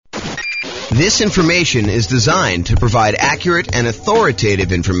This information is designed to provide accurate and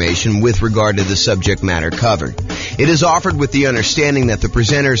authoritative information with regard to the subject matter covered. It is offered with the understanding that the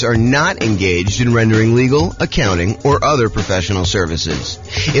presenters are not engaged in rendering legal, accounting, or other professional services.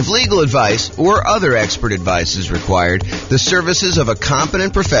 If legal advice or other expert advice is required, the services of a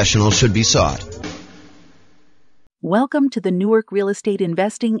competent professional should be sought. Welcome to the Newark Real Estate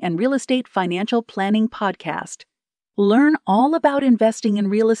Investing and Real Estate Financial Planning Podcast. Learn all about investing in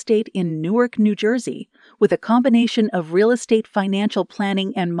real estate in Newark, New Jersey, with a combination of real estate financial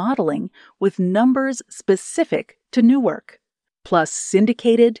planning and modeling with numbers specific to Newark, plus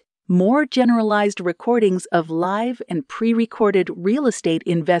syndicated, more generalized recordings of live and pre-recorded real estate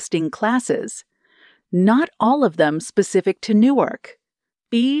investing classes, not all of them specific to Newark.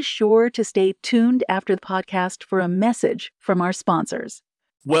 Be sure to stay tuned after the podcast for a message from our sponsors.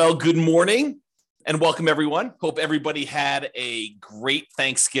 Well, good morning. And welcome, everyone. Hope everybody had a great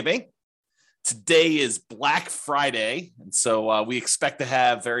Thanksgiving. Today is Black Friday, and so we expect to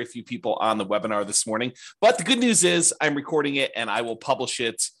have very few people on the webinar this morning. But the good news is I'm recording it, and I will publish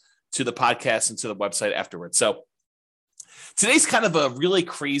it to the podcast and to the website afterwards. So today's kind of a really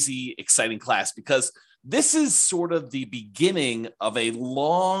crazy, exciting class because this is sort of the beginning of a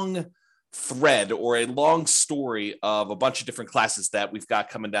long thread or a long story of a bunch of different classes that we've got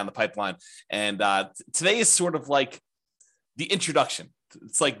coming down the pipeline. And today is sort of like the introduction.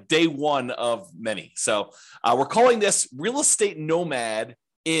 It's like day one of many. So we're calling this Real Estate Nomad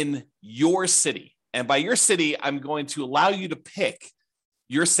in Your City. And by your city, I'm going to allow you to pick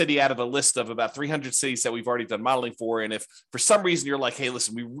your city out of a list of about 300 cities that we've already done modeling for. And if for some reason you're like, hey,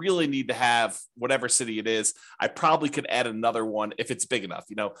 listen, we really need to have whatever city it is, I probably could add another one if it's big enough.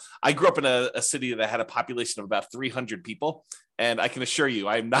 You know, I grew up in a city that had a population of about 300 people. And I can assure you,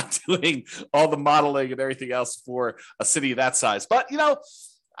 I'm not doing all the modeling and everything else for a city that size. But, you know,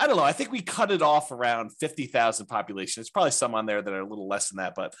 I don't know. I think we cut it off around 50,000 population. There's probably some on there that are a little less than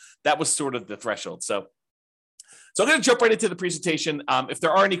that, but that was sort of the threshold. So I'm going to jump right into the presentation. If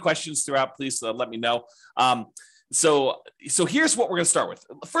there are any questions throughout, please let me know. So here's what we're going to start with.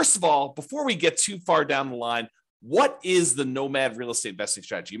 First of all, before we get too far down the line, what is the Nomad real estate investing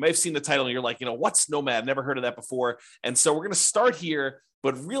strategy? You may have seen the title and you're like, you know, what's Nomad? Never heard of that before. And so we're going to start here,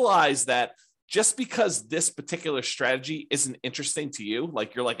 but realize that just because this particular strategy isn't interesting to you,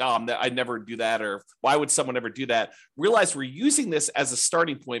 like you're like, oh, I'd never do that, or why would someone ever do that? Realize we're using this as a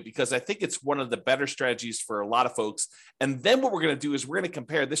starting point because I think it's one of the better strategies for a lot of folks. And then what we're going to do is we're going to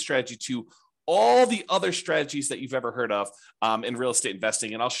compare this strategy to all the other strategies that you've ever heard of in real estate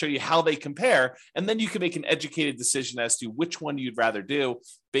investing. And I'll show you how they compare. And then you can make an educated decision as to which one you'd rather do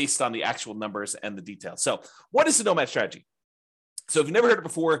based on the actual numbers and the details. So what is the Nomad strategy? So if you've never heard it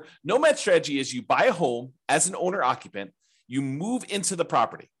before, Nomad strategy is you buy a home as an owner-occupant, you move into the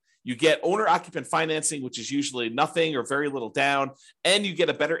property. You get owner-occupant financing, which is usually nothing or very little down, and you get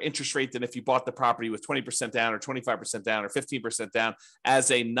a better interest rate than if you bought the property with 20% down or 25% down or 15% down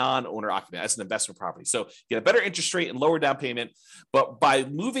as a non-owner occupant, as an investment property. So you get a better interest rate and lower down payment, but by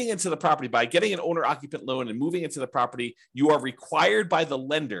moving into the property, by getting an owner-occupant loan and moving into the property, you are required by the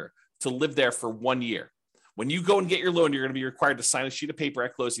lender to live there for 1 year. When you go and get your loan, you're going to be required to sign a sheet of paper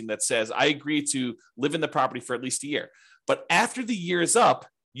at closing that says, I agree to live in the property for at least a year. But after the year is up,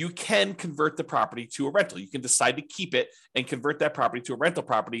 you can convert the property to a rental. You can decide to keep it and convert that property to a rental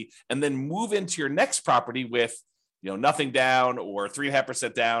property and then move into your next property with, you know, nothing down or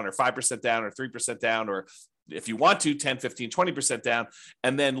 3.5% down or 5% down or 3% down, or if you want to, 10, 15, 20% down,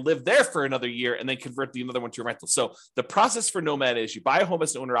 and then live there for another year and then convert the another one to a rental. So the process for Nomad is you buy a home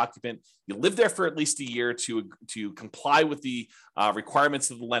as an owner occupant, you live there for at least a year to comply with the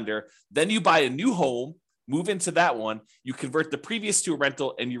requirements of the lender. Then you buy a new home, move into that one, you convert the previous to a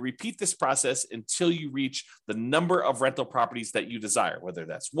rental, and you repeat this process until you reach the number of rental properties that you desire, whether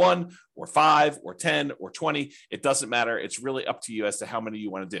that's 1 or 5 or 10 or 20, it doesn't matter. It's really up to you as to how many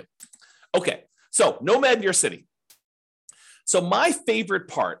you want to do. Okay. So Nomad in your city. So my favorite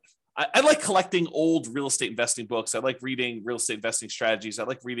part, I like collecting old real estate investing books. I like reading real estate investing strategies. I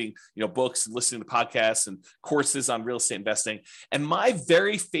like reading, books and listening to podcasts and courses on real estate investing. And my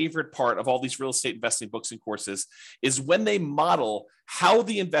very favorite part of all these real estate investing books and courses is when they model how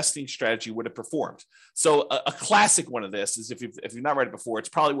the investing strategy would have performed. So a classic one of this is if you've not read it before, it's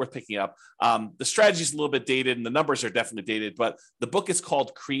probably worth picking up. The strategy is a little bit dated and the numbers are definitely dated, but the book is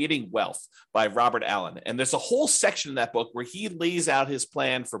called Creating Wealth by Robert Allen. And there's a whole section in that book where he lays out his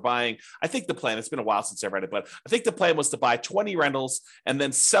plan for buying. I think the plan, it's been a while since I read it, but I think the plan was to buy 20 rentals and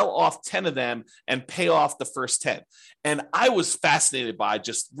then sell off 10 of them and pay off the first 10. And I was fascinated by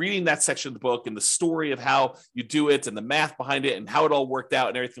just reading that section of the book and the story of how you do it and the math behind it and how it all worked out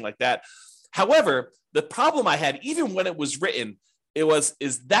and everything like that. However, the problem I had, even when it was written,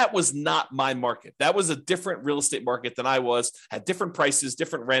 that was not my market. That was a different real estate market than I was, had different prices,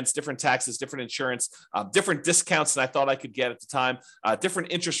 different rents, different taxes, different insurance, different discounts than I thought I could get at the time,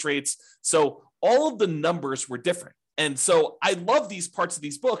 different interest rates. So all of the numbers were different. And so I love these parts of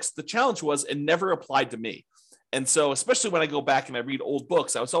these books. The challenge was it never applied to me. And so, especially when I go back and I read old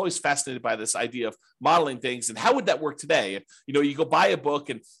books, I was always fascinated by this idea of modeling things and how would that work today? If, you go buy a book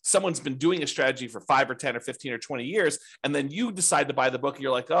and someone's been doing a strategy for 5 or 10 or 15 or 20 years, and then you decide to buy the book and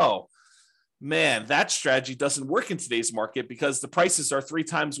you're like, oh, man, that strategy doesn't work in today's market because the prices are 3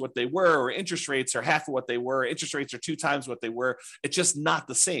 times what they were, or interest rates are half of what they were. Interest rates are 2 times what they were. It's just not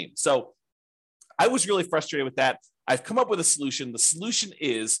the same. So I was really frustrated with that. I've come up with a solution. The solution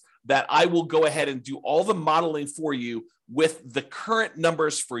is that I will go ahead and do all the modeling for you with the current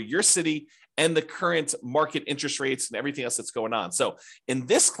numbers for your city and the current market interest rates and everything else that's going on. So in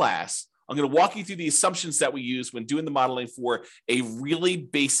this class, I'm going to walk you through the assumptions that we use when doing the modeling for a really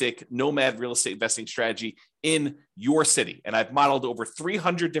basic Nomad real estate investing strategy in your city. And I've modeled over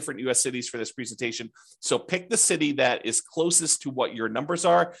 300 different US cities for this presentation. So pick the city that is closest to what your numbers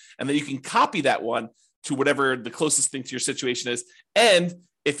are, and then you can copy that one to whatever the closest thing to your situation is. And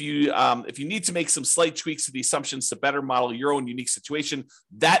if you need to make some slight tweaks to the assumptions to better model your own unique situation,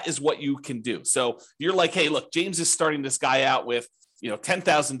 that is what you can do. So you're like, hey, look, James is starting this guy out with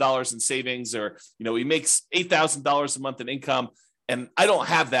 $10,000 in savings, or he makes $8,000 a month in income, and I don't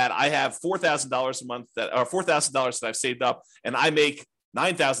have that. I have $4,000 a month or $4,000 that I've saved up, and I make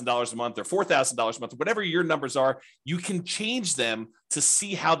 $9,000 a month or $4,000 a month, whatever your numbers are. You can change them to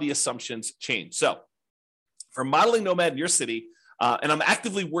see how the assumptions change. So for modeling Nomad in your city, and I'm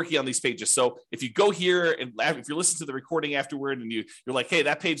actively working on these pages. So if you go here and if you're listening to the recording afterward and you're like, hey,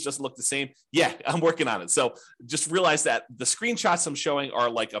 that page doesn't look the same. Yeah, I'm working on it. So just realize that the screenshots I'm showing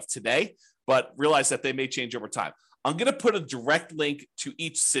are like of today, but realize that they may change over time. I'm going to put a direct link to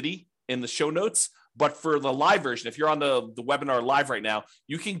each city in the show notes. But for the live version, if you're on the webinar live right now,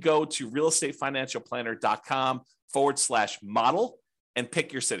 you can go to realestatefinancialplanner.com/model. and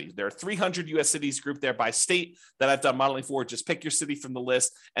pick your city. There are 300 US cities grouped there by state that I've done modeling for. Just pick your city from the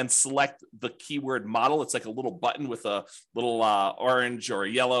list and select the keyword model. It's like a little button with a little orange or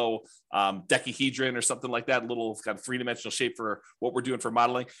yellow decahedron or something like that, a little kind of 3-dimensional shape for what we're doing for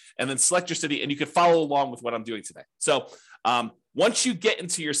modeling. And then select your city, and you can follow along with what I'm doing today. So once you get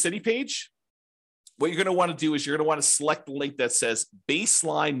into your city page, what you're going to want to do is you're going to want to select the link that says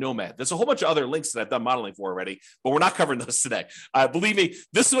Baseline Nomad. There's a whole bunch of other links that I've done modeling for already, but we're not covering those today. Believe me,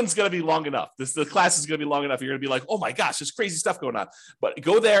 this one's going to be long enough. The class is going to be long enough. You're going to be like, oh my gosh, there's crazy stuff going on. But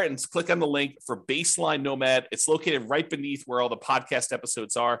go there and click on the link for Baseline Nomad. It's located right beneath where all the podcast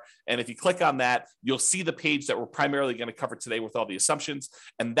episodes are. And if you click on that, you'll see the page that we're primarily going to cover today with all the assumptions.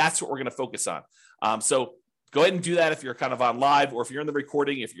 And that's what we're going to focus on. So go ahead and do that if you're kind of on live, or if you're in the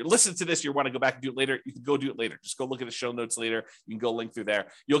recording. If you're listening to this, you want to go back and do it later, you can go do it later. Just go look at the show notes later. You can go link through there.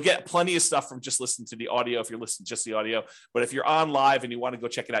 You'll get plenty of stuff from just listening to the audio if you're listening to just the audio. But if you're on live and you want to go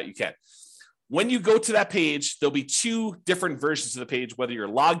check it out, you can. When you go to that page, there'll be 2 different versions of the page, whether you're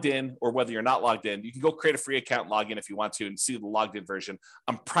logged in or whether you're not logged in. You can go create a free account and log in if you want to and see the logged in version.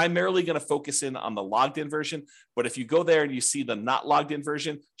 I'm primarily going to focus in on the logged in version, but if you go there and you see the not logged in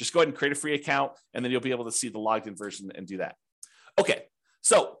version, just go ahead and create a free account, and then you'll be able to see the logged in version and do that. Okay,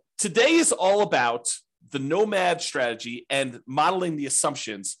 so today is all about the Nomad strategy and modeling the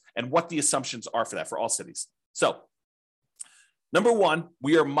assumptions and what the assumptions are for that for all cities. So number 1,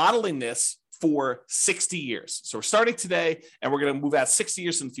 we are modeling this for 60 years. So we're starting today, and we're going to move out 60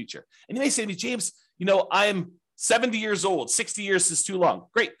 years in the future. And you may say to me, James, I'm 70 years old. 60 years is too long.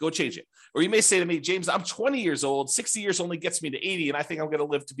 Great, go change it. Or you may say to me, James, I'm 20 years old. 60 years only gets me to 80, and I think I'm going to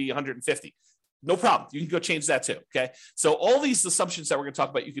live to be 150. No problem. You can go change that too, okay? So all these assumptions that we're going to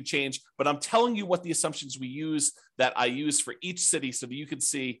talk about, you can change, but I'm telling you what the assumptions we use that I use for each city so that you can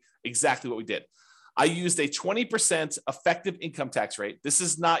see exactly what we did. I used a 20% effective income tax rate. This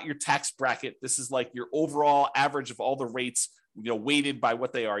is not your tax bracket. This is like your overall average of all the rates, weighted by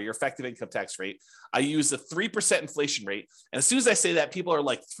what they are, your effective income tax rate. I use a 3% inflation rate. And as soon as I say that, people are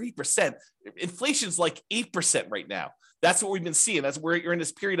like, 3%? Inflation's like 8% right now. That's what we've been seeing. That's where you're in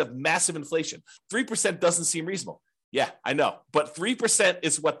this period of massive inflation. 3% doesn't seem reasonable. Yeah, I know. But 3%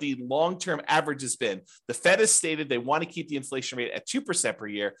 is what the long-term average has been. The Fed has stated they want to keep the inflation rate at 2% per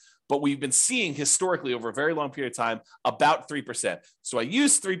year, but we've been seeing historically over a very long period of time about 3%. So I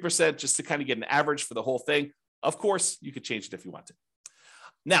use 3% just to kind of get an average for the whole thing. Of course, you could change it if you want to.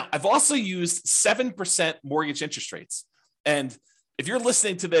 Now, I've also used 7% mortgage interest rates. And if you're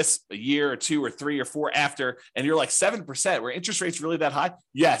listening to this a year or 2 or 3 or 4 after, and you're like 7%, were interest rates really that high?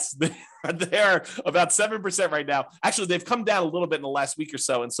 Yes, they are about 7% right now. Actually, they've come down a little bit in the last week or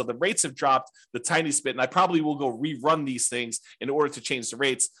so. And so the rates have dropped the tiniest bit. And I probably will go rerun these things in order to change the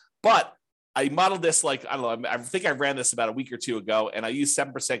rates. But I modeled this like, I don't know, I think I ran this about a week or 2 ago, and I used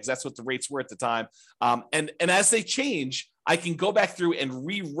 7% because that's what the rates were at the time. And as they change, I can go back through and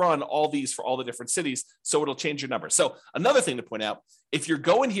rerun all these for all the different cities, so it'll change your number. So another thing to point out, if you're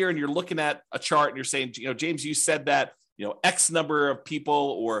going here and you're looking at a chart and you're saying, James, you said that, X number of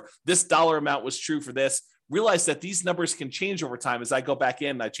people or this dollar amount was true for this, realize that these numbers can change over time as I go back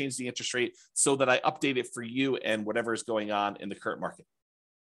in and I change the interest rate so that I update it for you and whatever is going on in the current market.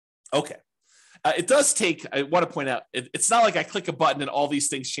 Okay. It does take, I want to point out, it's not like I click a button and all these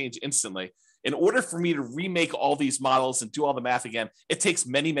things change instantly. In order for me to remake all these models and do all the math again, it takes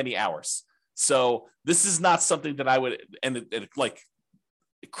many, many hours. So this is not something that I would, and it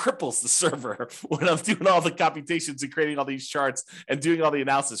cripples the server when I'm doing all the computations and creating all these charts and doing all the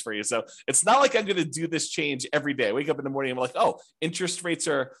analysis for you. So it's not like I'm going to do this change every day. I wake up in the morning and I'm like, oh, interest rates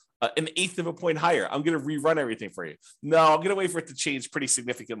are an eighth of a point higher. I'm going to rerun everything for you. No, I'm going to wait for it to change pretty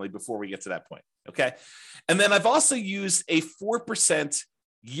significantly before we get to that point. Okay. And then I've also used a 4%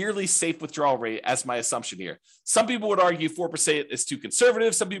 yearly safe withdrawal rate as my assumption here. Some people would argue 4% is too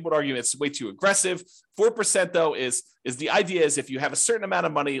conservative. Some people would argue it's way too aggressive. 4% though is the idea is if you have a certain amount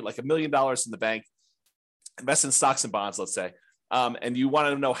of money, like $1 million in the bank, invest in stocks and bonds, let's say, and you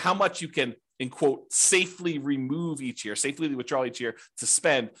want to know how much you can, in quote, safely remove each year, safely withdraw each year to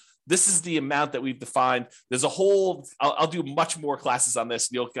spend. This is the amount that we've defined. There's a whole, I'll do much more classes on this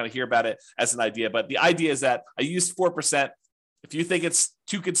and you'll kind of hear about it as an idea. But the idea is that I used 4%. If you think it's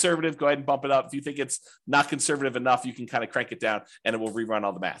too conservative, go ahead and bump it up. If you think it's not conservative enough, you can kind of crank it down and it will rerun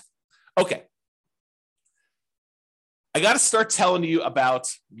all the math. Okay. I got to start telling you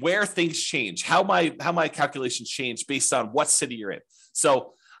about where things change, how my calculations change based on what city you're in.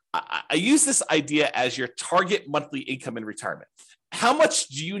 So I use this idea as your target monthly income in retirement. How much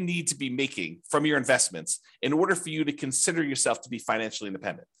do you need to be making from your investments in order for you to consider yourself to be financially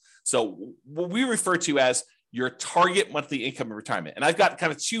independent? So what we refer to as your target monthly income in retirement. And I've got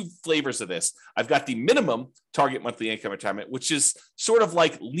kind of 2 flavors of this. I've got the minimum target monthly income in retirement, which is sort of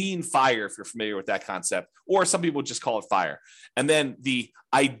like lean FIRE, if you're familiar with that concept, or some people just call it FIRE. And then the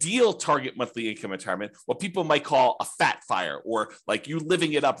ideal target monthly income in retirement, what people might call a fat FIRE, or like you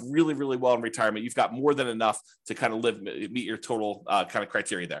living it up really, really well in retirement. You've got more than enough to kind of meet your total kind of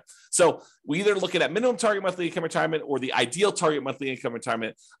criteria there. So we either looking at minimum target monthly income retirement or the ideal target monthly income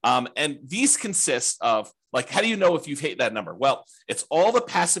retirement. And these consist of, like, how do you know if you've hit that number? Well, it's all the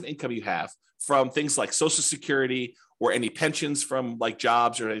passive income you have from things like Social Security or any pensions from like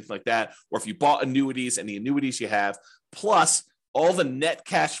jobs or anything like that, or if you bought annuities and the annuities you have, plus all the net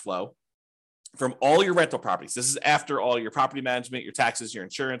cash flow from all your rental properties. This is after all your property management, your taxes, your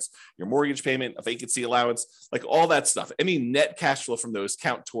insurance, your mortgage payment, a vacancy allowance, like all that stuff. Any net cash flow from those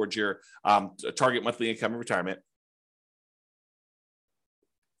count towards your target monthly income in retirement.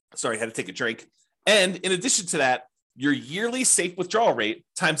 Sorry, I had to take a drink. And in addition to that, your yearly safe withdrawal rate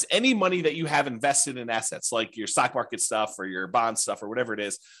times any money that you have invested in assets, like your stock market stuff or your bond stuff or whatever it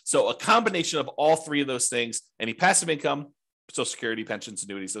is. So a combination of all 3 of those things, any passive income, Social Security, pensions,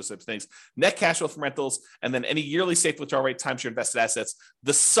 annuities, those types of things, net cash flow from rentals, and then any yearly safe withdrawal rate times your invested assets.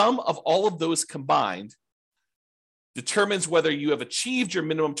 The sum of all of those combined determines whether you have achieved your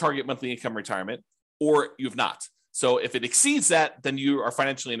minimum target monthly income retirement or you have not. So if it exceeds that, then you are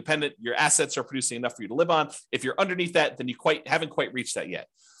financially independent. Your assets are producing enough for you to live on. If you're underneath that, then you haven't quite reached that yet.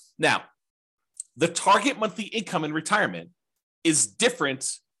 Now, the target monthly income in retirement is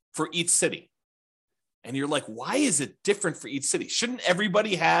different for each city. And you're like, why is it different for each city? Shouldn't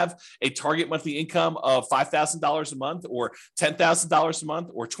everybody have a target monthly income of $5,000 a month or $10,000 a month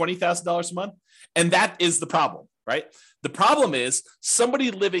or $20,000 a month? And that is the problem, right? The problem is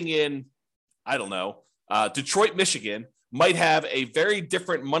somebody living in, I don't know, Detroit, Michigan might have a very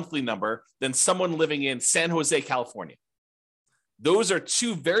different monthly number than someone living in San Jose, California. Those are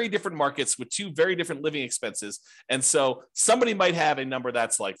 2 very different markets with 2 very different living expenses. And so somebody might have a number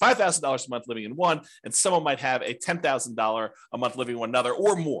that's like $5,000 a month living in one, and someone might have a $10,000 a month living in another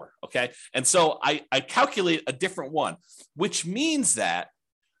or more. Okay. And so I calculate a different one, which means that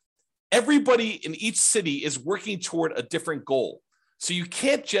everybody in each city is working toward a different goal. So you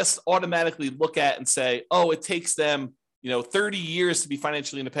can't just automatically look at and say, oh, it takes them 30 years to be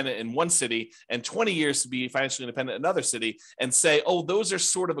financially independent in one city and 20 years to be financially independent in another city and say, oh, those are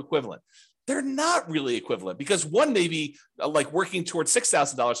sort of equivalent. they're not really equivalent, because one may be like working towards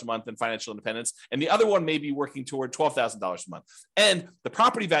 $6,000 a month in financial independence, and the other one may be working toward $12,000 a month. And the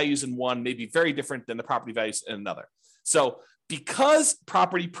property values in one may be very different than the property values in another. So because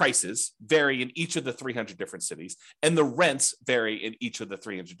property prices vary in each of the 300 different cities, and the rents vary in each of the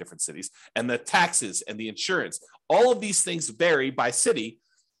 300 different cities, and the taxes and the insurance, all of these things vary by city,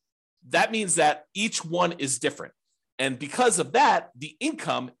 that means that each one is different. And because of that, the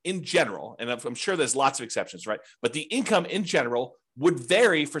income in general, and I'm sure there's lots of exceptions, right? But the income in general would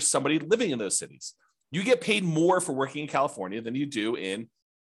vary for somebody living in those cities. You get paid more for working in California than you do in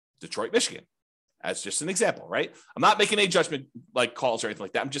Detroit, Michigan, as just an example, right? I'm not making any judgment like calls or anything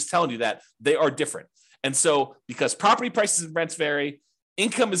like that. I'm just telling you that they are different. And so because property prices and rents vary,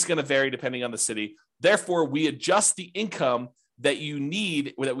 income is going to vary depending on the city. Therefore, we adjust the income that you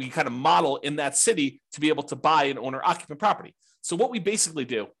need, or that we kind of model in that city to be able to buy an owner-occupant property. So what we basically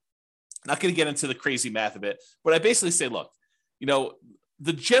do, not going to get into the crazy math of it, but I basically say, look,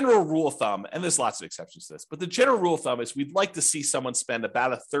 the general rule of thumb, and there's lots of exceptions to this, but the general rule of thumb is we'd like to see someone spend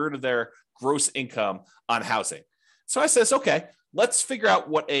about a third of their gross income on housing. So I says, okay, let's figure out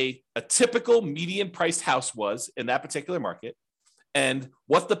what a typical median priced house was in that particular market, and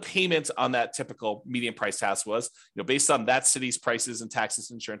what the payment on that typical median priced house was, based on that city's prices and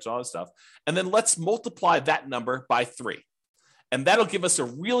taxes, insurance, all that stuff. And then let's multiply that number by 3. And that'll give us a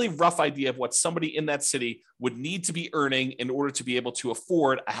really rough idea of what somebody in that city would need to be earning in order to be able to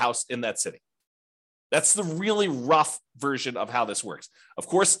afford a house in that city. That's the really rough version of how this works. Of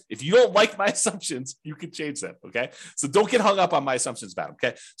course, if you don't like my assumptions, you can change them, okay? So don't get hung up on my assumptions about them,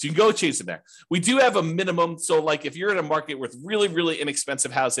 okay? So you can go change them there. We do have a minimum. So like if you're in a market with really, really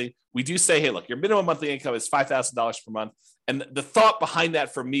inexpensive housing, we do say, hey, look, your minimum monthly income is $5,000 per month. And the thought behind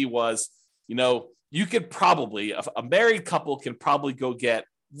that for me was, you could probably, a married couple can probably go get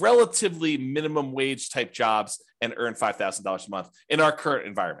relatively minimum wage type jobs and earn $5,000 a month in our current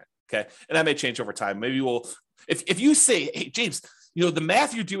environment. Okay. And that may change over time. Maybe if you say, hey, James, the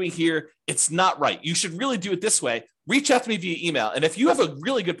math you're doing here, it's not right. You should really do it this way. Reach out to me via email. And if you have a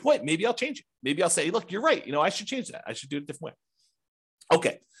really good point, maybe I'll change it. Maybe I'll say, look, you're right. I should change that. I should do it a different way.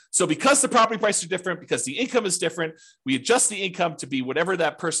 Okay. So because the property prices are different, because the income is different, we adjust the income to be whatever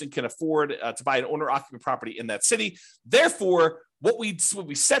that person can afford to buy an owner-occupant property in that city. Therefore, what we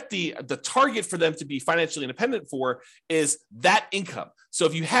set the target for them to be financially independent for is that income. So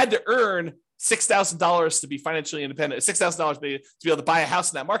if you had to earn $6,000 to be financially independent, $6,000 to be able to buy a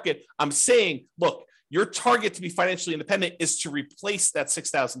house in that market, I'm saying, look, your target to be financially independent is to replace that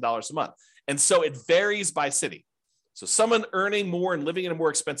 $6,000 a month. And so it varies by city. So someone earning more and living in a more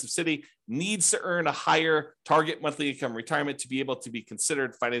expensive city needs to earn a higher target monthly income retirement to be able to be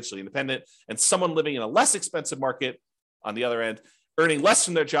considered financially independent. And someone living in a less expensive market, on the other end, earning less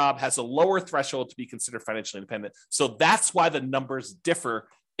from their job, has a lower threshold to be considered financially independent. So that's why the numbers differ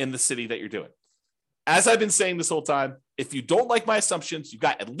in the city that you're doing. As I've been saying this whole time, if you don't like my assumptions, you've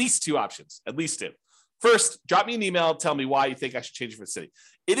got at least 2 options, at least 2. First, drop me an email, tell me why you think I should change it for the city.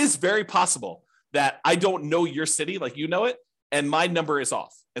 It is very possible that I don't know your city like you know it, and my number is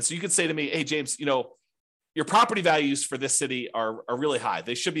off. And so you could say to me, hey, James, your property values for this city are really high.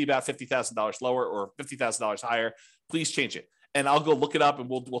 They should be about $50,000 lower or $50,000 higher. Please change it. And I'll go look it up and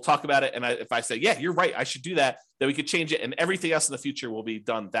we'll talk about it. And if I say, yeah, you're right, I should do that, then we could change it. And everything else in the future will be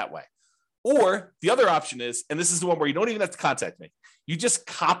done that way. Or the other option is, and this is the one where you don't even have to contact me. You just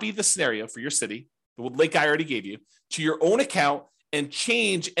copy the scenario for your city, the link I already gave you, to your own account and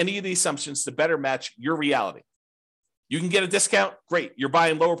change any of the assumptions to better match your reality. You can get a discount. Great. You're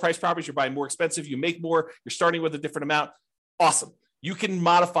buying lower price properties. You're buying more expensive. You make more. You're starting with a different amount. Awesome. You can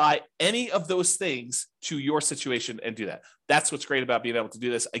modify any of those things to your situation and do that. That's what's great about being able to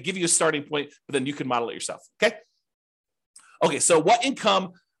do this. I give you a starting point, but then you can model it yourself. Okay. Okay. So what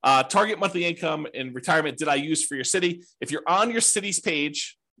income, target monthly income in retirement did I use for your city? If you're on your city's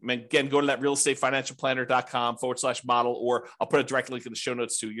page, again, go to that realestatefinancialplanner.com/model, or I'll put a direct link in the show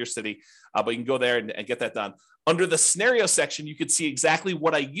notes to your city, but you can go there and get that done. Under the scenario section, you can see exactly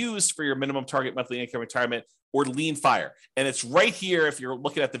what I used for your minimum target monthly income retirement or lean fire. And it's right here. If you're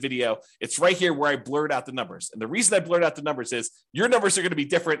looking at the video, it's right here where I blurred out the numbers. And the reason I blurred out the numbers is your numbers are going to be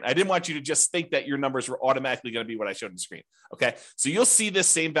different. I didn't want you to just think that your numbers were automatically going to be what I showed on the screen. Okay. So you'll see this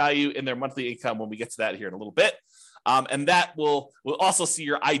same value in their monthly income when we get to that here in a little bit. And that we'll also see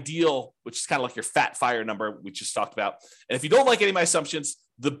your ideal, which is kind of like your fat fire number we just talked about. And if you don't like any of my assumptions,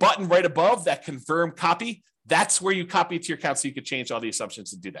 the button right above that confirm copy, that's where you copy it to your account so you could change all the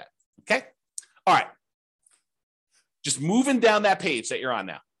assumptions and do that. Okay. All right. Just moving down that page that you're on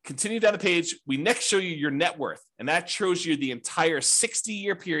now. continue down the page. We next show you your net worth, and that shows you the entire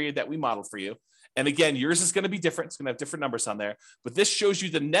 60-year period that we modeled for you. And again, yours is going to be different. It's going to have different numbers on there, but this shows you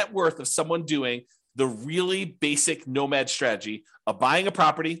the net worth of someone doing the really basic Nomad strategy of buying a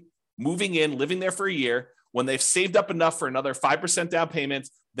property, moving in, living there for a year. When they've saved up enough for another 5% down payment,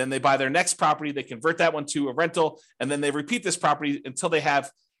 then they buy their next property. They convert that one to a rental, and then they repeat this property until they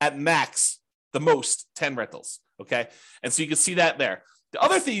have at max the most 10 rentals. Okay. And so you can see that there. The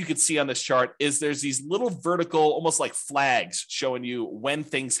other thing you can see on this chart is there's these little vertical, almost like flags showing you when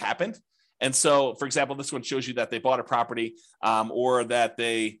things happened. And so, for example, this one shows you that they bought a property or that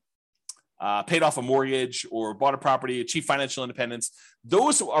they paid off a mortgage or bought a property, achieved financial independence.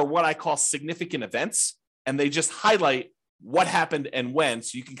 Those are what I call significant events. And they just highlight what happened and when,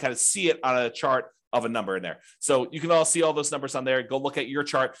 so you can kind of see it on a chart of a number in there. So you can all see all those numbers on there. Go look at your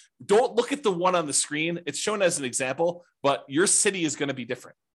chart. Don't look at the one on the screen. It's shown as an example, but your city is going to be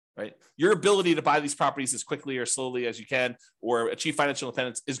different, right? Your ability to buy these properties as quickly or slowly as you can or achieve financial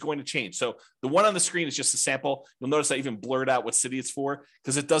independence is going to change. So the one on the screen is just a sample. You'll notice I even blurred out what city it's for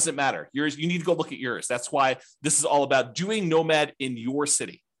because it doesn't matter. Yours, you need to go look at yours. That's why this is all about doing Nomad in your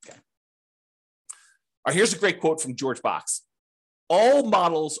city. Okay. All right, here's a great quote from George Box. All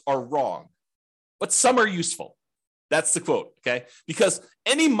models are wrong, but some are useful. That's the quote, okay? Because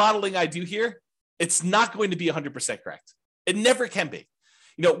any modeling I do here, it's not going to be 100% correct. It never can be.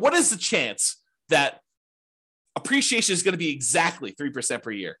 You know, what is the chance that appreciation is going to be exactly 3%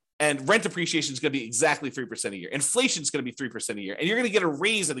 per year and rent appreciation is going to be exactly 3% a year? Inflation is going to be 3% a year, and you're going to get a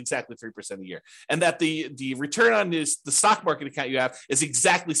raise at exactly 3% a year. And that the return on the stock market account you have is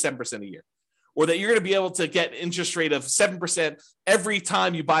exactly 7% a year. Or that you're going to be able to get interest rate of 7% every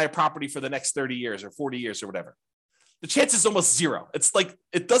time you buy a property for the next 30 years or 40 years or whatever. The chance is almost zero. It's like,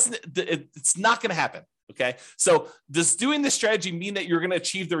 it's not going to happen. Okay. So does doing this strategy mean that you're going to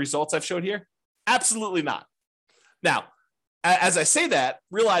achieve the results I've showed here? Absolutely not. Now, as I say that,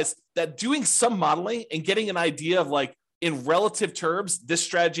 realize that doing some modeling and getting an idea of like, in relative terms, this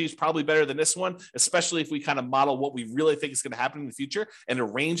strategy is probably better than this one, especially if we kind of model what we really think is going to happen in the future and a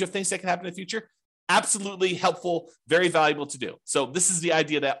range of things that can happen in the future. Absolutely helpful, very valuable to do. So this is the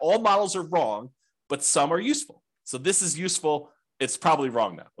idea that all models are wrong, but some are useful. So this is useful. It's probably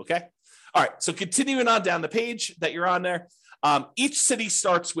wrong now. Okay. All right. So continuing on down the page that you're on there, each city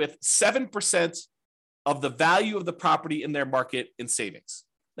starts with 7% of the value of the property in their market in savings.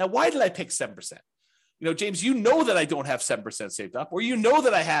 Now, why did I pick 7%? You know, James, you know that I don't have 7% saved up, or you know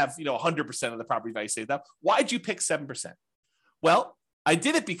that I have, 100% of the property value saved up. Why'd you pick 7%? Well, I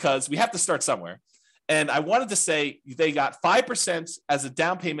did it because we have to start somewhere. And I wanted to say they got 5% as a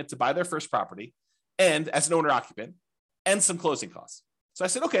down payment to buy their first property and as an owner occupant and some closing costs. So I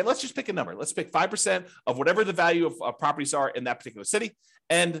said, okay, let's just pick a number. Let's pick 5% of whatever the value of properties are in that particular city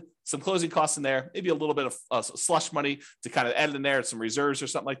and some closing costs in there, maybe a little bit of slush money to kind of add in there, some reserves or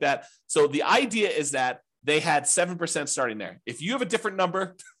something like that. So the idea is that they had 7% starting there. If you have a different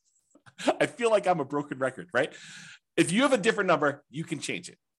number, I feel like I'm a broken record, right? If you have a different number, you can change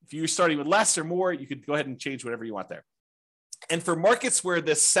it. If you're starting with less or more, you could go ahead and change whatever you want there. And for markets where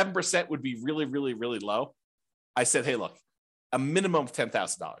this 7% would be really, really, really low, I said, hey, look, a minimum of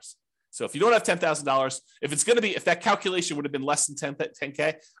 $10,000. So if you don't have $10,000, if that calculation would have been less than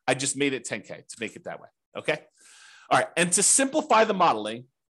 10K, I just made it 10K to make it that way. Okay. All right. And to simplify the modeling,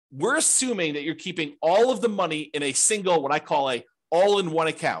 we're assuming that you're keeping all of the money in a single, what I call a all-in-one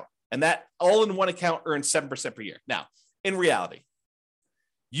account. And that all-in-one account earns 7% per year. Now, in reality,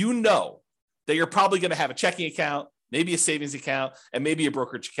 you know that you're probably going to have a checking account, maybe a savings account, and maybe a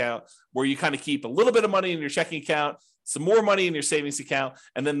brokerage account where you kind of keep a little bit of money in your checking account, some more money in your savings account,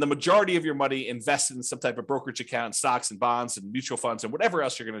 and then the majority of your money invested in some type of brokerage account, stocks and bonds and mutual funds and whatever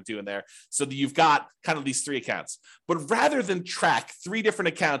else you're going to do in there, so that you've got kind of these three accounts. But rather than track three different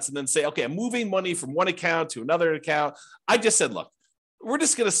accounts and then say, okay, I'm moving money from one account to another account, I just said, look, we're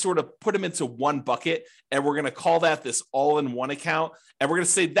just going to sort of put them into one bucket, and we're going to call that this all-in-one account, and we're going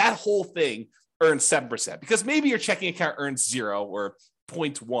to say that whole thing earns 7%, because maybe your checking account earns 0 or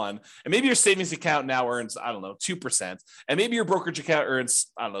 0.1, and maybe your savings account now earns, 2%, and maybe your brokerage account earns,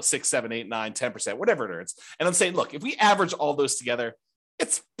 6, 7, 8, 9, 10%, whatever it earns. And I'm saying, look, if we average all those together,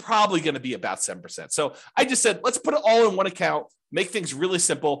 it's probably going to be about 7%. So I just said, let's put it all in one account, make things really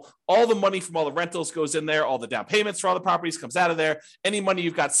simple. All the money from all the rentals goes in there. All the down payments for all the properties comes out of there. Any money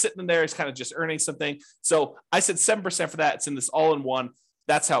you've got sitting in there is kind of just earning something. So I said 7% for that. It's in this all in one.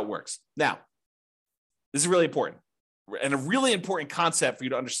 That's how it works. Now, this is really important and a really important concept for you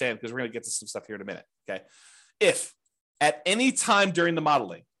to understand, because we're going to get to some stuff here in a minute. Okay. If at any time during the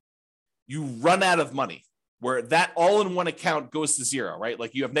modeling, you run out of money, where that all-in-one account goes to zero, right?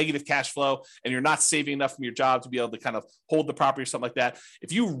 Like you have negative cash flow and you're not saving enough from your job to be able to kind of hold the property or something like that.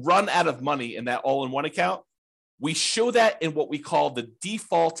 If you run out of money in that all-in-one account, we show that in what we call the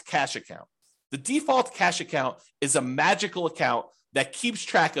default cash account. The default cash account is a magical account that keeps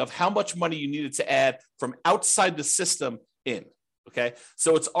track of how much money you needed to add from outside the system in, okay?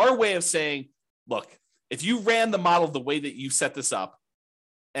 So it's our way of saying, look, if you ran the model the way that you set this up,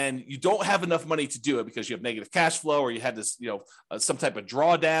 and you don't have enough money to do it because you have negative cash flow or you had this, some type of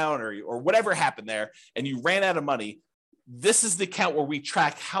drawdown or whatever happened there, and you ran out of money, this is the account where we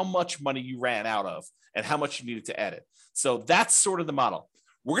track how much money you ran out of and how much you needed to add it. So that's sort of the model.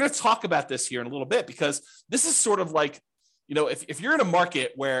 We're going to talk about this here in a little bit because this is sort of like, if you're in a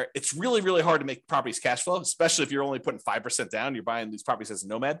market where it's really, really hard to make properties cash flow, especially if you're only putting 5% down, you're buying these properties as a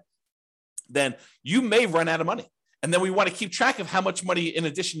Nomad, then you may run out of money. And then we want to keep track of how much money in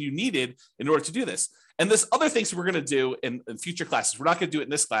addition you needed in order to do this. And there's other things we're going to do in future classes. We're not going to do it in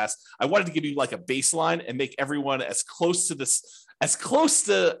this class. I wanted to give you like a baseline and make everyone as close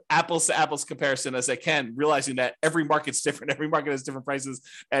to apples comparison as I can, realizing that every market's different. Every market has different prices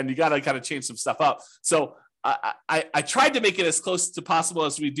and you got to kind of change some stuff up. So I tried to make it as close to possible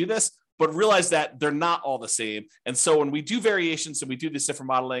as we do this, but realize that they're not all the same. And so when we do variations and we do this different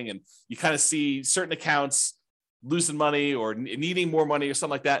modeling and you kind of see certain accounts losing money or needing more money or something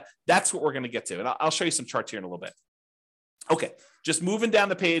like that, that's what we're going to get to. And I'll show you some charts here in a little bit. Okay, just moving down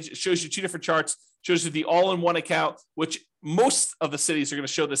the page, it shows you two different charts, shows you the all-in-one account, which most of the cities are going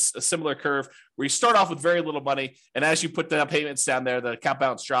to show this a similar curve where you start off with very little money. And as you put down payments down there, the account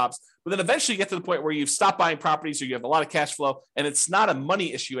balance drops. But then eventually you get to the point where you've stopped buying properties or you have a lot of cash flow and it's not a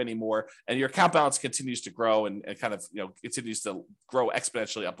money issue anymore. And your account balance continues to grow and kind of, continues to grow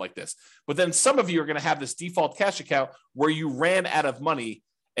exponentially up like this. But then some of you are going to have this default cash account where you ran out of money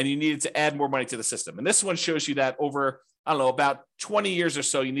and you needed to add more money to the system. And this one shows you that over, about 20 years or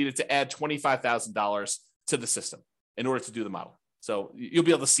so, you needed to add $25,000 to the system in order to do the model. So you'll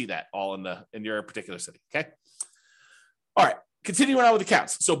be able to see that all in your particular city. Okay. All right. Continuing on with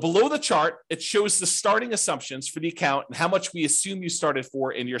accounts. So below the chart, it shows the starting assumptions for the account and how much we assume you started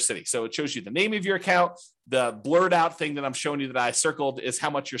for in your city. So it shows you the name of your account. The blurred out thing that I'm showing you that I circled is how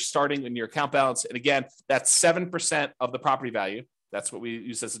much you're starting in your account balance. And again, that's 7% of the property value. That's what we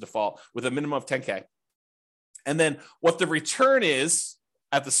use as a default with a minimum of 10K. And then what the return is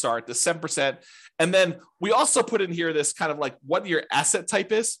at the start, the 7%. And then we also put in here this kind of like what your asset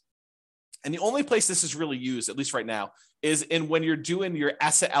type is. And the only place this is really used, at least right now, is in when you're doing your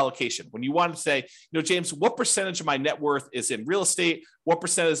asset allocation. When you want to say, James, what percentage of my net worth is in real estate? What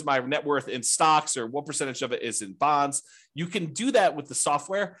percentage of my net worth in stocks? Or what percentage of it is in bonds? You can do that with the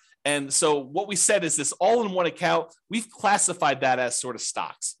software. And so what we said is this all-in-one account, we've classified that as sort of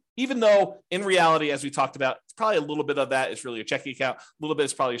stocks. Even though in reality, as we talked about, it's probably a little bit of that is really your checking account, a little bit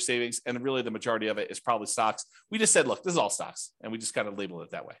is probably your savings, and really the majority of it is probably stocks. We just said, look, this is all stocks, and we just kind of label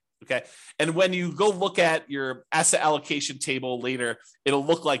it that way, okay? And when you go look at your asset allocation table later, it'll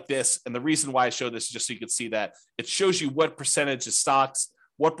look like this, and the reason why I show this is just so you can see that it shows you what percentage is stocks,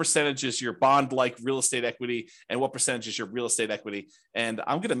 what percentage is your bond-like real estate equity, and what percentage is your real estate equity. And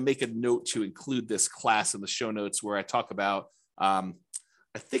I'm going to make a note to include this class in the show notes where I talk about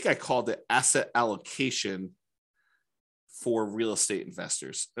I think I called it asset allocation for real estate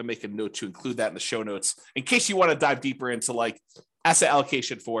investors. I make a note to include that in the show notes in case you want to dive deeper into like asset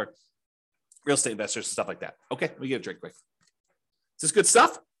allocation for real estate investors and stuff like that. Okay, let me get a drink quick. Is this good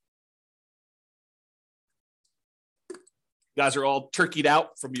stuff? You guys are all turkeyed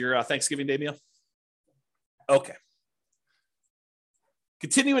out from your Thanksgiving Day meal? Okay.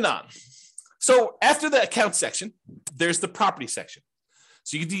 Continuing on. So after the account section, there's the property section.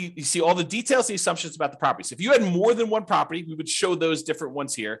 So you see all the details and the assumptions about the property. So if you had more than one property, we would show those different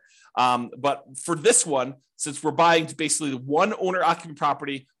ones here. But for this one, since we're buying basically one owner-occupant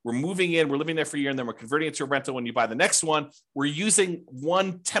property, we're moving in, we're living there for a year, and then we're converting it to a rental when you buy the next one, we're using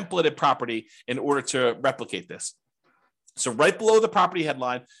one templated property in order to replicate this. So right below the property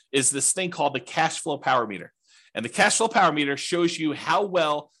headline is this thing called the cash flow power meter. And the cash flow power meter shows you how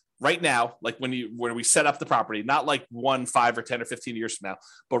well right now, like when we set up the property, not like 1, 5, or 10 or 15 years from now,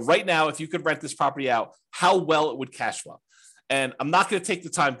 but right now, if you could rent this property out, how well it would cash flow. And I'm not going to take the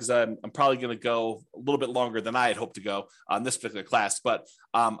time because I'm probably going to go a little bit longer than I had hoped to go on this particular class. But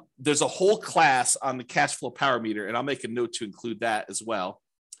there's a whole class on the cash flow power meter, and I'll make a note to include that as well.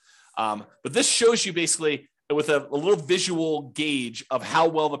 But this shows you basically and with a little visual gauge of how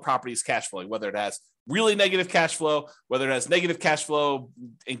well the property is cash flowing, whether it has really negative cash flow, whether it has negative cash flow,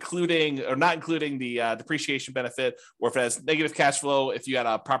 including or not including the depreciation benefit, or if it has negative cash flow if you had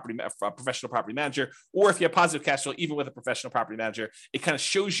a professional property manager, or if you have positive cash flow even with a professional property manager. It kind of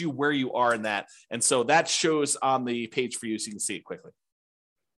shows you where you are in that. And so that shows on the page for you so you can see it quickly.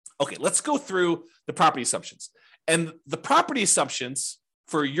 Okay, let's go through the property assumptions. And the property assumptions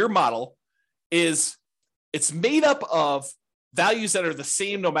for your model it's made up of values that are the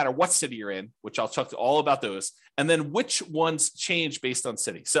same no matter what city you're in, which I'll talk to all about those, and then which ones change based on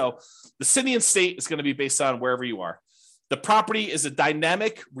city. So the city and state is going to be based on wherever you are. The property is a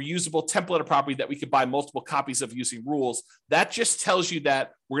dynamic, reusable template of property that we could buy multiple copies of using rules. That just tells you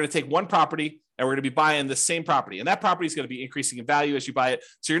that we're going to take one property and we're going to be buying the same property. And that property is going to be increasing in value as you buy it.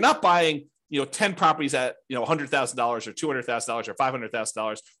 So you're not buying 10 properties at, $100,000 or $200,000 or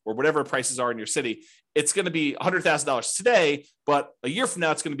 $500,000 or whatever prices are in your city. It's going to be $100,000 today, but a year from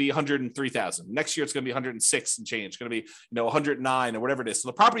now, it's going to be $103,000. Next year, it's going to be 106 and change. It's going to be, 109 or whatever it is. So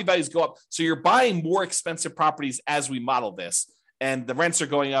the property values go up. So you're buying more expensive properties as we model this, and the rents are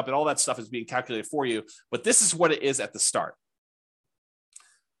going up and all that stuff is being calculated for you. But this is what it is at the start.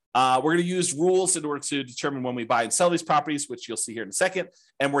 We're going to use rules in order to determine when we buy and sell these properties, which you'll see here in a second.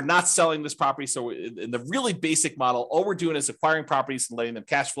 And we're not selling this property. So in the really basic model, all we're doing is acquiring properties and letting them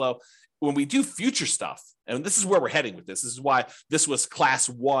cash flow. When we do future stuff, and this is where we're heading with this, this is why this was class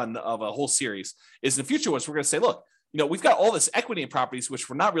one of a whole series, is in the future ones, we're going to say, look, we've got all this equity in properties, which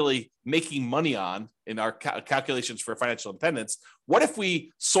we're not really making money on in our calculations for financial independence. What if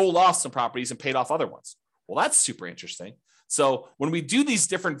we sold off some properties and paid off other ones? Well, that's super interesting. So when we do these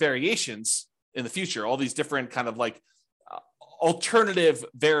different variations in the future, all these different kind of like alternative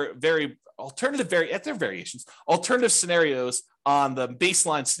scenarios on the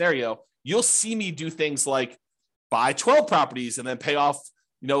baseline scenario, you'll see me do things like buy 12 properties and then pay off,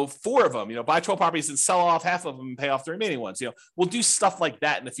 4 of them, buy 12 properties and sell off half of them and pay off the remaining ones. We'll do stuff like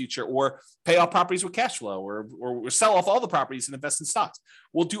that in the future, or pay off properties with cash flow, or sell off all the properties and invest in stocks.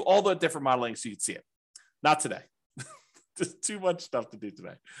 We'll do all the different modeling so you can see it. Not today. Just too much stuff to do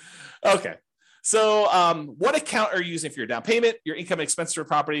today. Okay. So what account are you using for your down payment, your income and expense for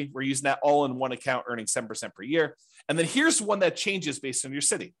property? We're using that all in one account, earning 7% per year. And then here's one that changes based on your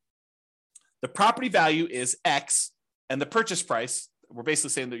city. The property value is X, and the purchase price, we're basically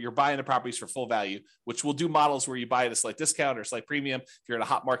saying that you're buying the properties for full value, which we'll do models where you buy at a slight discount or a slight premium if you're in a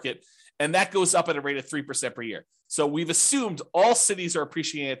hot market. And that goes up at a rate of 3% per year. So we've assumed all cities are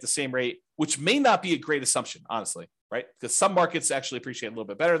appreciating at the same rate, which may not be a great assumption, honestly, right? Because some markets actually appreciate a little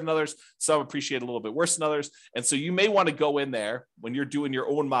bit better than others. Some appreciate a little bit worse than others. And so you may want to go in there when you're doing your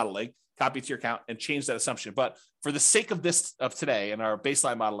own modeling, copy it to your account and change that assumption. But for the sake of today and our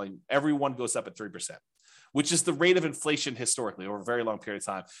baseline modeling, everyone goes up at 3%. Which is the rate of inflation historically over a very long period of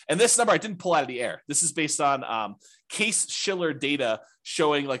time. And this number I didn't pull out of the air. This is based on Case-Shiller data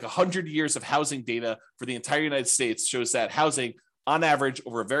showing like 100 years of housing data for the entire United States shows that housing on average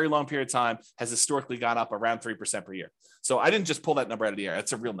over a very long period of time has historically gone up around 3% per year. So I didn't just pull that number out of the air.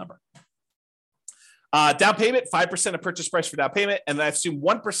 That's a real number. Down payment, 5% of purchase price for down payment. And then I assume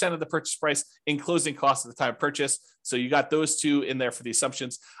 1% of the purchase price in closing costs at the time of purchase. So you got those two in there for the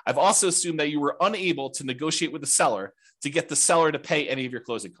assumptions. I've also assumed that you were unable to negotiate with the seller to get the seller to pay any of your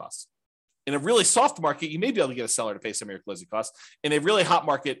closing costs. In a really soft market, you may be able to get a seller to pay some of your closing costs. In a really hot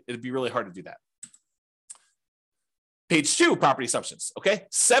market, it'd be really hard to do that. Page 2, property assumptions. Okay.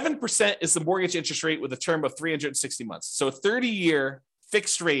 7% is the mortgage interest rate with a term of 360 months. So a 30-year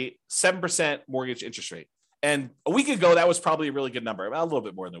fixed rate, 7% mortgage interest rate. And a week ago, that was probably a really good number, a little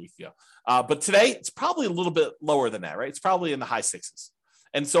bit more than a week ago. But today, it's probably a little bit lower than that, right? It's probably in the high 6s.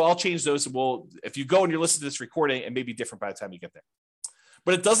 And so I'll change those. And if you go and you're listening to this recording, it may be different by the time you get there.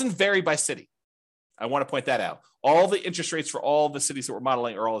 But it doesn't vary by city. I want to point that out. All the interest rates for all the cities that we're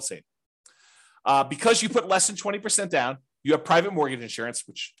modeling are all the same. Because you put less than 20% down, you have private mortgage insurance,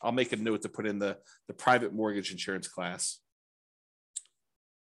 which I'll make a note to put in the private mortgage insurance class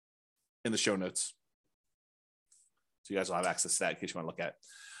in the show notes. So you guys will have access to that in case you want to look at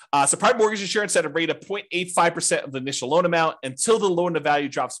it. So private mortgage insurance at a rate of 0.85% of the initial loan amount until the loan to value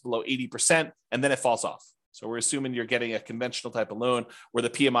drops below 80%, and then it falls off. So we're assuming you're getting a conventional type of loan where the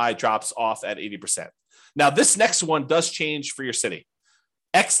PMI drops off at 80%. Now, this next one does change for your city.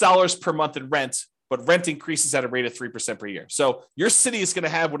 X dollars per month in rent, but rent increases at a rate of 3% per year. So your city is going to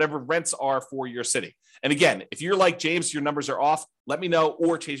have whatever rents are for your city. And again, if you're like James, your numbers are off, let me know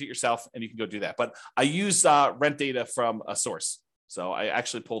or change it yourself and you can go do that. But I use rent data from a source. So I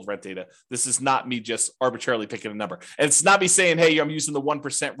actually pulled rent data. This is not me just arbitrarily picking a number. And it's not me saying, hey, I'm using the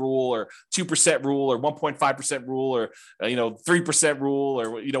 1% rule or 2% rule or 1.5% rule or 3% rule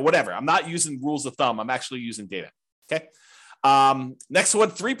or whatever. I'm not using rules of thumb. I'm actually using data. Okay. Next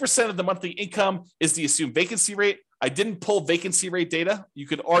one, 3% of the monthly income is the assumed vacancy rate. I didn't pull vacancy rate data. You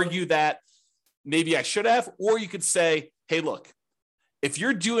could argue that maybe I should have, or you could say, hey, look, if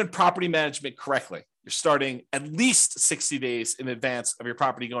you're doing property management correctly, you're starting at least 60 days in advance of your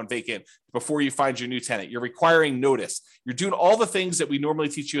property going vacant before you find your new tenant. You're requiring notice. You're doing all the things that we normally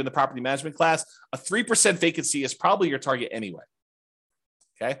teach you in the property management class. A 3% vacancy is probably your target anyway.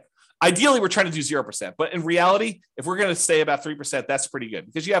 Okay. Ideally, we're trying to do 0%, but in reality, if we're going to stay about 3%, that's pretty good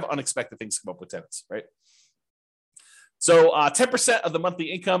because you have unexpected things come up with tenants, right? So 10% of the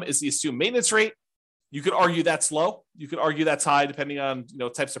monthly income is the assumed maintenance rate. You could argue that's low. You could argue that's high, depending on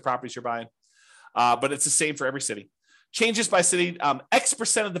types of properties you're buying. But it's the same for every city. Changes by city,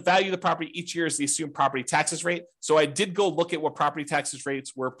 X% of the value of the property each year is the assumed property taxes rate. So I did go look at what property taxes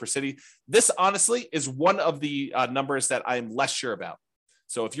rates were per city. This honestly is one of the numbers that I'm less sure about.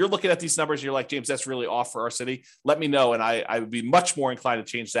 So if you're looking at these numbers and you're like, James, that's really off for our city, let me know. And I would be much more inclined to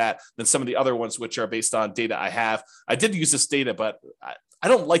change that than some of the other ones, which are based on data I have. I did use this data, but I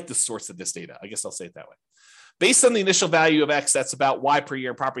don't like the source of this data. I guess I'll say it that way. Based on the initial value of X, that's about Y per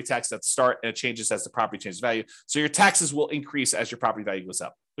year in property tax at the start, and it changes as the property changes value. So your taxes will increase as your property value goes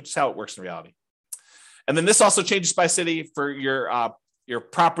up, which is how it works in reality. And then this also changes by city for your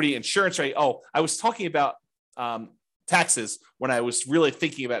property insurance rate. Oh, I was talking about taxes when I was really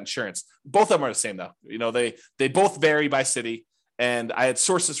thinking about insurance. Both of them are the same though. They both vary by city, and I had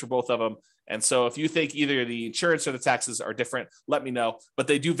sources for both of them. And so if you think either the insurance or the taxes are different, let me know. But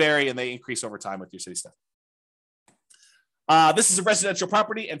they do vary and they increase over time with your city stuff. This is a residential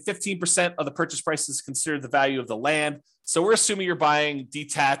property, and 15% of the purchase price is considered the value of the land. So we're assuming you're buying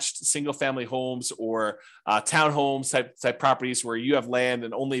detached single-family homes or townhomes type properties where you have land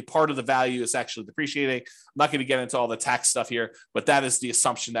and only part of the value is actually depreciating. I'm not going to get into all the tax stuff here, but that is the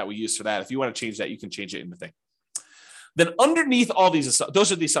assumption that we use for that. If you want to change that, you can change it in the thing. Then underneath all these,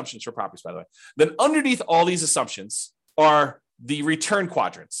 those are the assumptions for properties, by the way. Then underneath all these assumptions are the return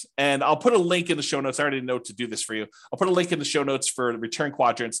quadrants. And I'll put a link in the show notes. I already know to do this for you. I'll put a link in the show notes for the return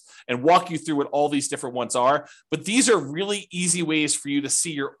quadrants and walk you through what all these different ones are. But these are really easy ways for you to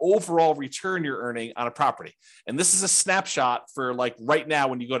see your overall return you're earning on a property. And this is a snapshot for like right now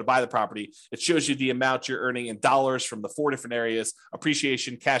when you go to buy the property. It shows you the amount you're earning in dollars from the 4 different areas: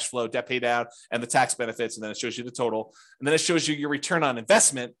 appreciation, cash flow, debt pay down, and the tax benefits. And then it shows you the total. And then it shows you your return on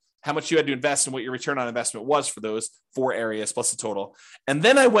investment, how much you had to invest and what your return on investment was for those 4 areas plus the total. And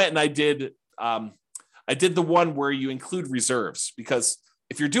then I went and I did the one where you include reserves, because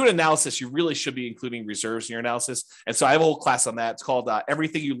if you're doing analysis, you really should be including reserves in your analysis. And so I have a whole class on that. It's called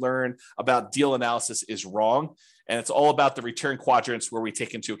Everything You Learn About Deal Analysis is Wrong. And it's all about the return quadrants where we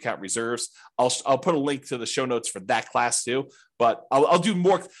take into account reserves. I'll put a link to the show notes for that class too, but I'll do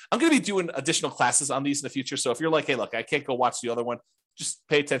more. I'm going to be doing additional classes on these in the future. So if you're like, hey, look, I can't go watch the other one, just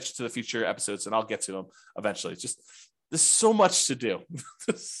pay attention to the future episodes and I'll get to them eventually. There's so much to do,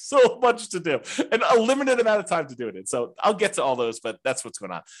 so much to do, and a limited amount of time to do it. So I'll get to all those, but that's what's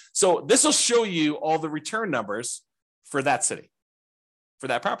going on. So this will show you all the return numbers for that city, for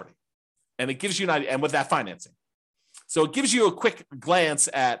that property. And it gives you an idea, and with that financing. So it gives you a quick glance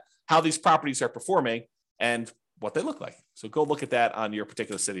at how these properties are performing and what they look like. So go look at that on your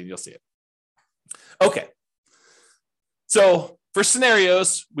particular city and you'll see it. Okay. So for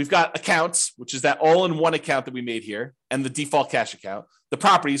scenarios, we've got accounts, which is that all-in-one account that we made here, and the default cash account. The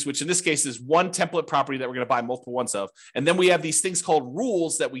properties, which in this case is one template property that we're going to buy multiple ones of. And then we have these things called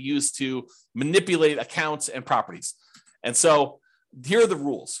rules that we use to manipulate accounts and properties. And so here are the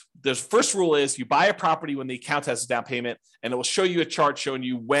rules. The first rule is you buy a property when the account has a down payment, and it will show you a chart showing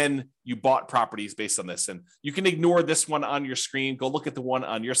you when you bought properties based on this. And you can ignore this one on your screen. Go look at the one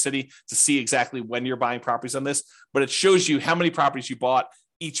on your city to see exactly when you're buying properties on this. But it shows you how many properties you bought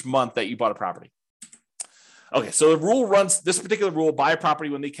each month that you bought a property. Okay, so the rule runs, this particular rule, buy a property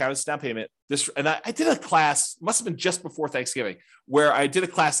when the account is down payment. And I did a class, must have been just before Thanksgiving, where I did a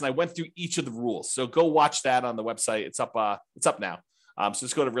class and I went through each of the rules. So go watch that on the website. It's up now. So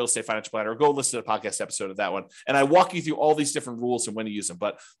just go to Real Estate Financial Planner or go listen to the podcast episode of that one. And I walk you through all these different rules and when to use them.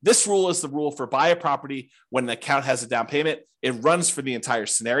 But this rule is the rule for buy a property when the account has a down payment. It runs for the entire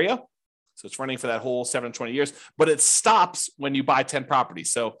scenario. So it's running for that whole 7 to 20 years, but it stops when you buy 10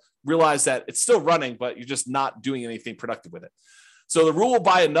 properties. So realize that it's still running, but you're just not doing anything productive with it. So the rule will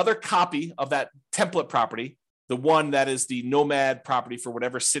buy another copy of that template property, the one that is the Nomad property for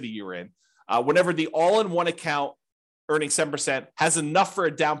whatever city you're in, whenever the all-in-one account earning 7%, has enough for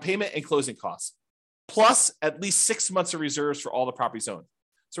a down payment and closing costs, plus at least 6 months of reserves for all the properties owned.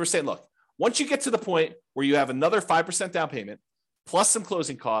 So we're saying, look, once you get to the point where you have another 5% down payment, plus some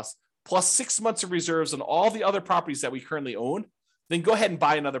closing costs, plus 6 months of reserves on all the other properties that we currently own, then go ahead and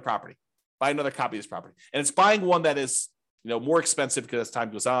buy another property, buy another copy of this property. And it's buying one that is, more expensive because as time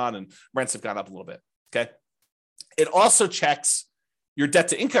goes on and rents have gone up a little bit. Okay. It also checks your debt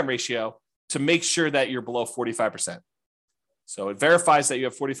to income ratio to make sure that you're below 45%. So it verifies that you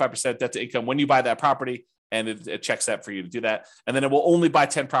have 45% debt to income when you buy that property, and it checks that for you to do that. And then it will only buy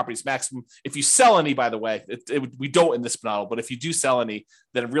 10 properties maximum. If you sell any, by the way, we don't in this model, but if you do sell any,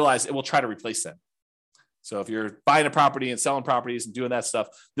 then realize it will try to replace them. So if you're buying a property and selling properties and doing that stuff,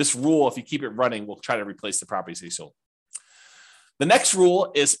 this rule, if you keep it running, will try to replace the properties that you sold. The next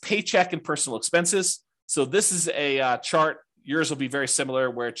rule is paycheck and personal expenses. So this is a chart. Yours will be very similar,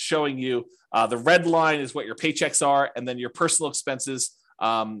 where it's showing you the red line is what your paychecks are, and then your personal expenses,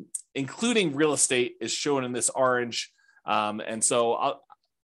 including real estate, is shown in this orange. And so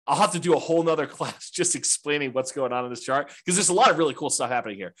I'll have to do a whole nother class just explaining what's going on in this chart, because there's a lot of really cool stuff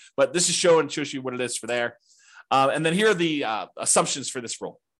happening here. But this is shows you what it is for there. And then here are the assumptions for this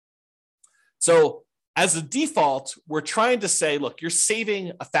rule. So as a default, we're trying to say, look, you're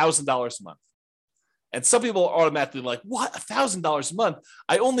saving $1,000 a month. And some people are automatically like, what, $1,000 a month?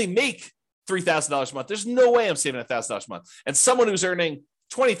 I only make $3,000 a month. There's no way I'm saving $1,000 a month. And someone who's earning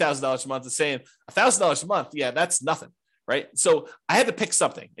 $20,000 a month is saying $1,000 a month. Yeah, that's nothing, right? So I had to pick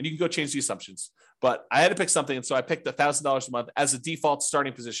something, and you can go change the assumptions, but I had to pick something. And so I picked $1,000 a month as a default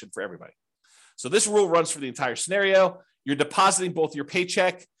starting position for everybody. So this rule runs for the entire scenario. You're depositing both your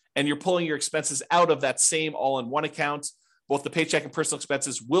paycheck and you're pulling your expenses out of that same all-in-one account. Both the paycheck and personal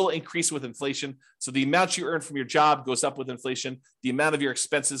expenses will increase with inflation. So the amount you earn from your job goes up with inflation. The amount of your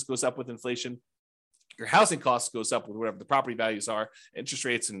expenses goes up with inflation. Your housing costs goes up with whatever the property values are, interest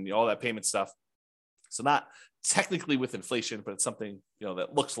rates, and all that payment stuff. So not technically with inflation, but it's something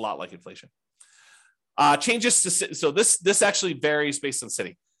that looks a lot like inflation. Changes to so this actually varies based on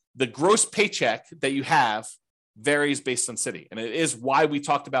city. The gross paycheck that you have varies based on city. And it is why we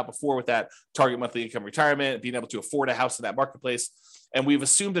talked about before with that target monthly income retirement, being able to afford a house in that marketplace. And we've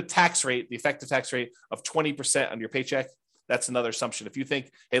assumed a tax rate, the effective tax rate of 20% on your paycheck. That's another assumption. If you think,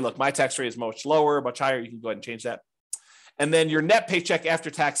 hey, look, my tax rate is much lower, much higher, you can go ahead and change that. And then your net paycheck after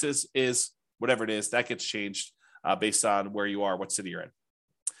taxes is whatever it is. That gets changed based on where you are, what city you're in.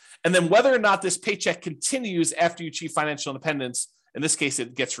 And then whether or not this paycheck continues after you achieve financial independence, in this case,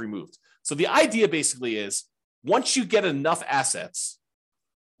 it gets removed. So the idea basically is, once you get enough assets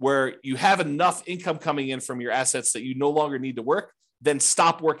where you have enough income coming in from your assets that you no longer need to work, then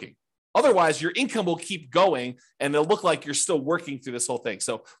stop working. Otherwise, your income will keep going and it'll look like you're still working through this whole thing.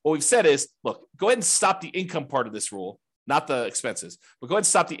 So what we've said is, look, go ahead and stop the income part of this rule, not the expenses, but go ahead and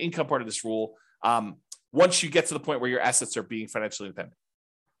stop the income part of this rule once you get to the point where your assets are being financially independent.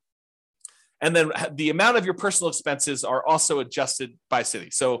 And then the amount of your personal expenses are also adjusted by city.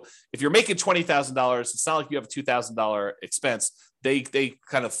 So if you're making $20,000, it's not like you have a $2,000 expense. They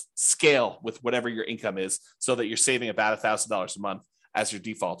kind of scale with whatever your income is so that you're saving about $1,000 a month as your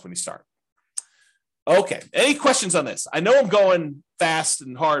default when you start. Okay, any questions on this? I know I'm going fast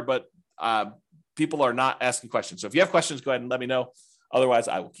and hard, but people are not asking questions. So if you have questions, go ahead and let me know. Otherwise,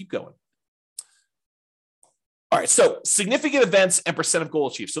 I will keep going. All right, so significant events and percent of goal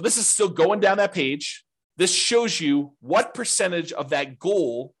achieved. So this is still going down that page. This shows you what percentage of that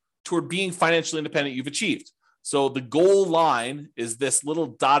goal toward being financially independent you've achieved. So the goal line is this little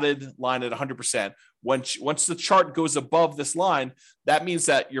dotted line at 100%. Once the chart goes above this line, that means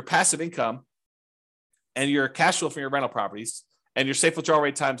that your passive income and your cash flow from your rental properties and your safe withdrawal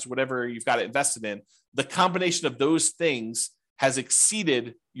rate times whatever you've got it invested in, the combination of those things has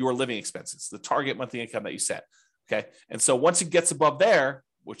exceeded your living expenses, the target monthly income that you set. Okay. And so once it gets above there,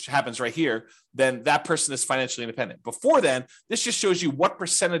 which happens right here, then that person is financially independent. Before then, this just shows you what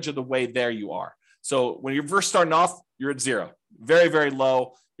percentage of the way there you are. So when you're first starting off, you're at zero, very, very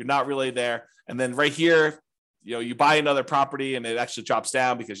low. You're not really there. And then right here, you buy another property and it actually drops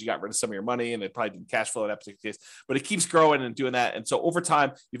down because you got rid of some of your money and it probably didn't cash flow in that particular case, but it keeps growing and doing that. And so over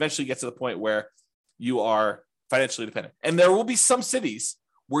time, you eventually get to the point where you are financially independent. And there will be some cities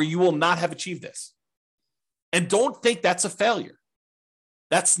where you will not have achieved this. And don't think that's a failure.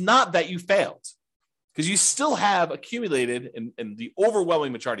 That's not that you failed, because you still have accumulated in the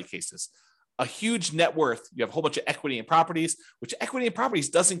overwhelming majority of cases, a huge net worth. You have a whole bunch of equity in properties, which equity in properties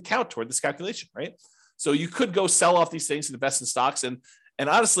doesn't count toward this calculation, right? So you could go sell off these things and invest in stocks. And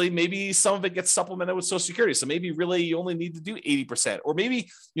honestly, maybe some of it gets supplemented with Social Security. So maybe really you only need to do 80%, or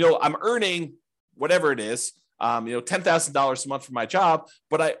maybe, I'm earning whatever it is, $10,000 a month for my job,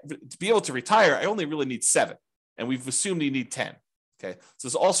 but to be able to retire, I only really need 7. And we've assumed you need 10. Okay. So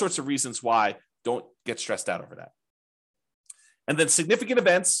there's all sorts of reasons why. Don't get stressed out over that. And then significant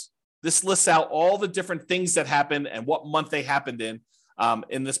events. This lists out all the different things that happened and what month they happened in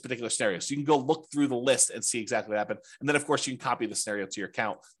this particular scenario. So you can go look through the list and see exactly what happened. And then, of course, you can copy the scenario to your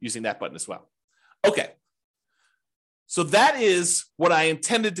account using that button as well. Okay. So that is what I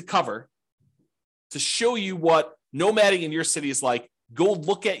intended to cover to show you what nomading in your city is like. Go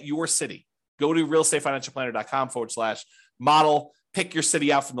look at your city. Go to realestatefinancialplanner.com/model. Pick your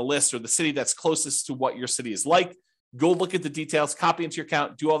city out from the list or the city that's closest to what your city is like. Go look at the details, copy into your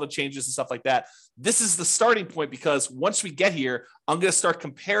account, do all the changes and stuff like that. This is the starting point because once we get here, I'm going to start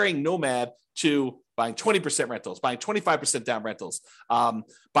comparing Nomad to buying 20% rentals, buying 25% down rentals,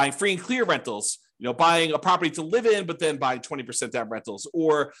 buying free and clear rentals, buying a property to live in, but then buying 20% down rentals,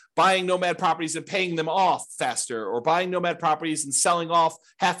 or buying Nomad properties and paying them off faster, or buying Nomad properties and selling off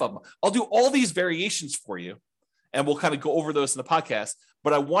half of them. I'll do all these variations for you, and we'll kind of go over those in the podcast.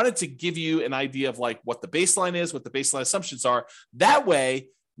 But I wanted to give you an idea of like what the baseline is, what the baseline assumptions are. That way,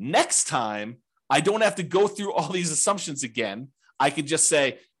 next time, I don't have to go through all these assumptions again. I can just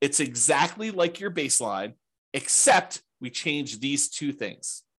say it's exactly like your baseline, except we change these 2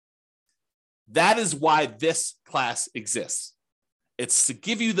 things. That is why this class exists. It's to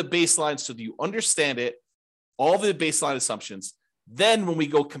give you the baseline so that you understand it, all the baseline assumptions. Then when we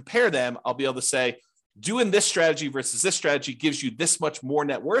go compare them, I'll be able to say, doing this strategy versus this strategy gives you this much more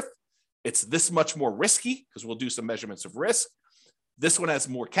net worth. It's this much more risky because we'll do some measurements of risk. This one has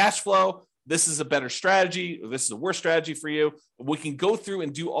more cash flow. This is a better strategy. Or this is a worse strategy for you. We can go through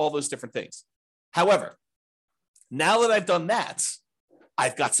and do all those different things. However, now that I've done that,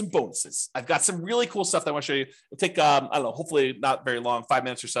 I've got some bonuses. I've got some really cool stuff that I want to show you. It'll take, hopefully not very long, 5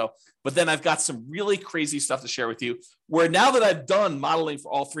 minutes or so. But then I've got some really crazy stuff to share with you where now that I've done modeling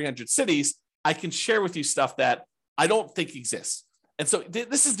for all 300 cities, I can share with you stuff that I don't think exists. And so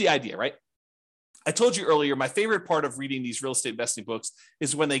this is the idea, right? I told you earlier, my favorite part of reading these real estate investing books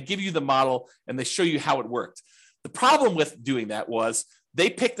is when they give you the model and they show you how it worked. The problem with doing that was they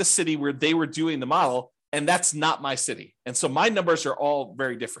picked the city where they were doing the model, and that's not my city. And so my numbers are all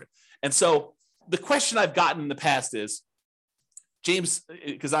very different. And so the question I've gotten in the past is, James,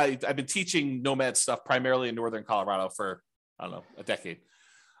 because I've been teaching Nomad stuff primarily in Northern Colorado for, a decade.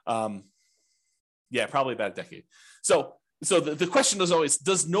 Probably about a decade. So the question is always,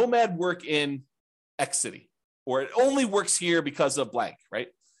 does Nomad work in X city? Or it only works here because of blank, right?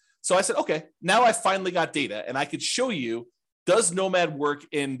 So I said, okay, now I finally got data and I could show you, does Nomad work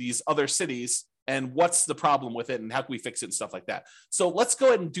in these other cities and what's the problem with it and how can we fix it and stuff like that. So let's go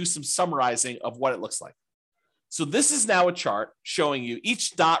ahead and do some summarizing of what it looks like. So this is now a chart showing you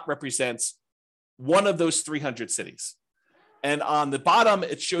each dot represents one of those 300 cities. And on the bottom,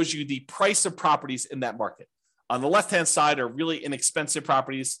 it shows you the price of properties in that market. On the left-hand side are really inexpensive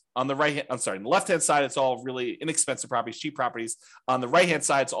properties. On the left-hand side, it's all really inexpensive properties, cheap properties. On the right-hand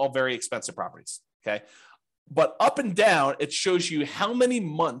side, it's all very expensive properties, okay? But up and down, it shows you how many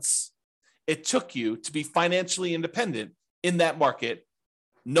months it took you to be financially independent in that market,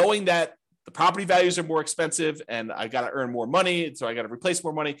 knowing that the property values are more expensive and I got to earn more money, so I got to replace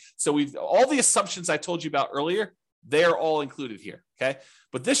more money. So all the assumptions I told you about earlier, they're all included here, okay?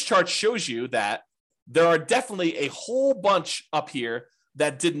 But this chart shows you that there are definitely a whole bunch up here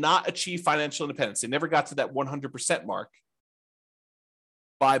that did not achieve financial independence. They never got to that 100% mark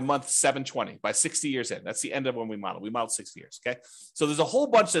by month 720, by 60 years in. That's the end of when we modeled. We modeled 60 years, okay? So there's a whole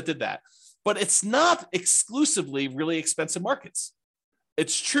bunch that did that. But it's not exclusively really expensive markets.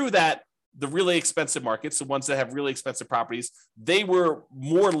 It's true that the really expensive markets, the ones that have really expensive properties, they were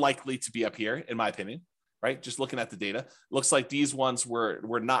more likely to be up here, in my opinion. Right? Just looking at the data, looks like these ones were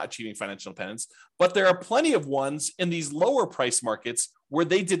not achieving financial independence, but there are plenty of ones in these lower price markets where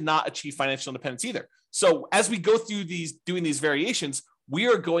they did not achieve financial independence either. So as we go through doing these variations, we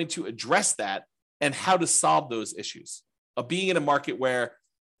are going to address that and how to solve those issues of being in a market where,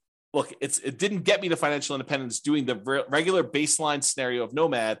 look, it didn't get me to financial independence doing the regular baseline scenario of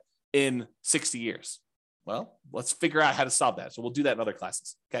Nomad in 60 years. Well, let's figure out how to solve that. So we'll do that in other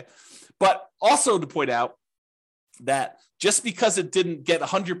classes, okay? But also to point out that just because it didn't get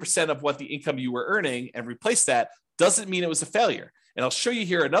 100% of what the income you were earning and replace that doesn't mean it was a failure. And I'll show you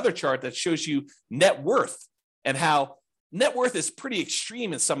here another chart that shows you net worth and how net worth is pretty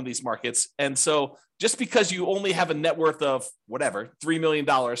extreme in some of these markets. And so just because you only have a net worth of whatever, $3 million,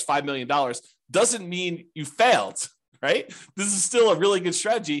 $5 million, doesn't mean you failed, right? This is still a really good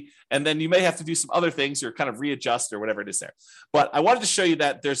strategy. And then you may have to do some other things or kind of readjust or whatever it is there. But I wanted to show you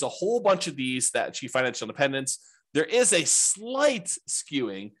that there's a whole bunch of these that achieve financial independence. There is a slight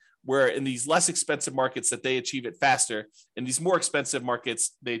skewing where in these less expensive markets that they achieve it faster. In these more expensive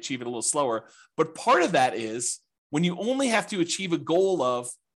markets, they achieve it a little slower. But part of that is when you only have to achieve a goal of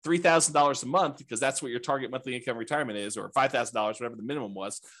 $3,000 a month, because that's what your target monthly income retirement is, or $5,000, whatever the minimum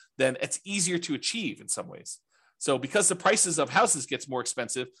was, then it's easier to achieve in some ways. So because the prices of houses gets more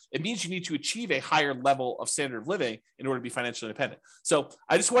expensive, it means you need to achieve a higher level of standard of living in order to be financially independent. So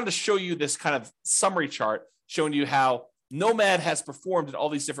I just wanted to show you this kind of summary chart showing you how Nomad has performed in all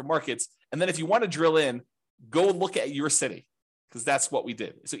these different markets. And then if you want to drill in, go look at your city, because that's what we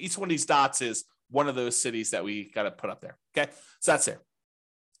did. So each one of these dots is one of those cities that we got to put up there. Okay, so that's there.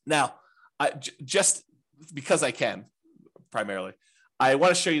 Now, just because I can, primarily, I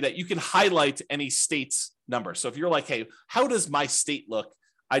want to show you that you can highlight any state's number. So if you're like, hey, how does my state look?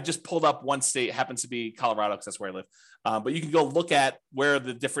 I just pulled up one state, it happens to be Colorado because that's where I live. But you can go look at where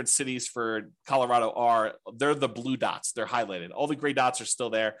the different cities for Colorado are. They're the blue dots. They're highlighted. All the gray dots are still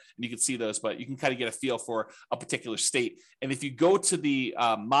there, and you can see those, but you can kind of get a feel for a particular state. And if you go to the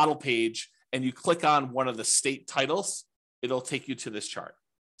model page and you click on one of the state titles, it'll take you to this chart.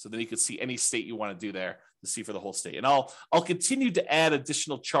 So then you can see any state you want to do there to see for the whole state. And I'll continue to add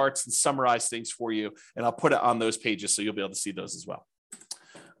additional charts and summarize things for you, and I'll put it on those pages so you'll be able to see those as well.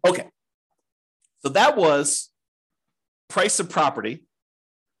 Okay, so that was price of property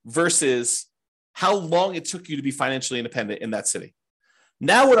versus how long it took you to be financially independent in that city.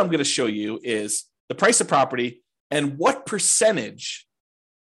 Now what I'm going to show you is the price of property and what percentage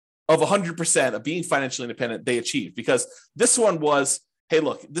of 100% of being financially independent they achieved. Because this one was, hey,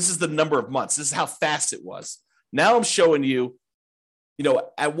 look, this is the number of months. This is how fast it was. Now I'm showing you,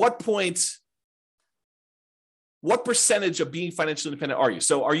 at what point, what percentage of being financially independent are you?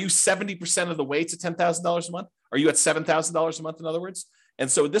 So are you 70% of the way to $10,000 a month? Are you at $7,000 a month, in other words? And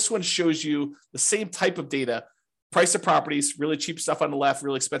so this one shows you the same type of data, price of properties, really cheap stuff on the left,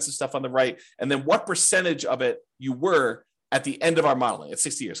 really expensive stuff on the right, and then what percentage of it you were at the end of our modeling at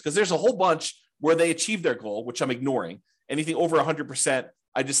 60 years. Because there's a whole bunch where they achieved their goal, which I'm ignoring. Anything over 100%,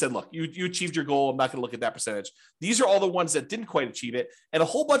 I just said, look, you achieved your goal. I'm not going to look at that percentage. These are all the ones that didn't quite achieve it. And a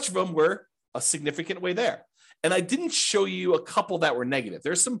whole bunch of them were a significant way there. And I didn't show you a couple that were negative.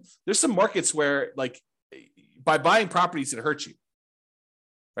 There's some markets where, like, by buying properties, it hurts you,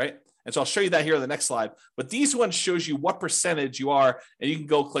 right? And so I'll show you that here on the next slide. But these ones shows you what percentage you are, and you can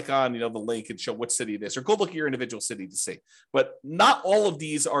go click on, the link and show what city it is, or go look at your individual city to see. But not all of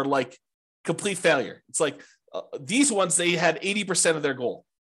these are like complete failure. It's like these ones, they had 80% of their goal.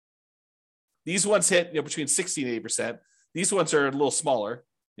 These ones hit between 60 and 80%. These ones are a little smaller,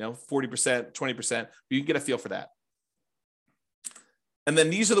 40%, 20%, but you can get a feel for that. And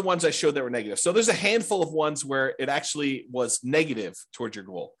then these are the ones I showed that were negative. So there's a handful of ones where it actually was negative towards your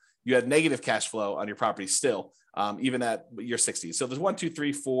goal. You had negative cash flow on your property still, even at year 60. So there's 1, 2,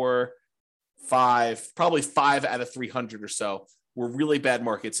 3, 4, 5, probably 5 out of 300 or so were really bad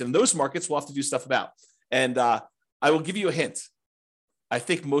markets. And those markets we'll have to do stuff about. And I will give you a hint. I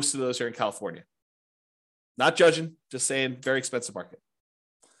think most of those are in California. Not judging, just saying very expensive market.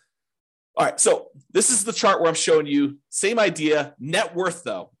 All right, so this is the chart where I'm showing you, same idea, net worth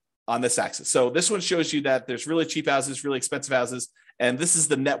though, on this axis. So this one shows you that there's really cheap houses, really expensive houses, and this is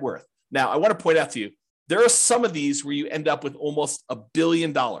the net worth. Now, I want to point out to you, there are some of these where you end up with almost $1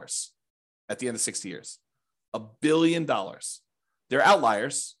 billion at the end of 60 years. $1 billion. They're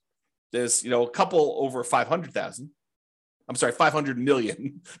outliers. There's, a couple over 500,000. I'm sorry, 500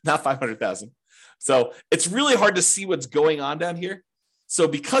 million, not 500,000. So it's really hard to see what's going on down here. So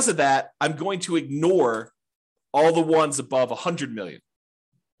because of that, I'm going to ignore all the ones above 100 million.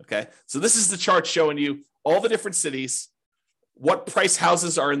 Okay. So this is the chart showing you all the different cities, what price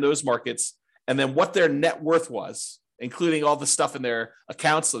houses are in those markets, and then what their net worth was, including all the stuff in their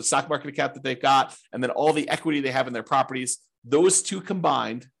accounts, so the stock market account that they've got, and then all the equity they have in their properties. Those two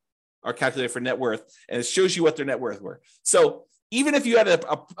combined are calculated for net worth, and it shows you what their net worth were. So even if you had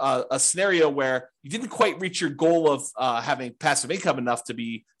a scenario where you didn't quite reach your goal of having passive income enough to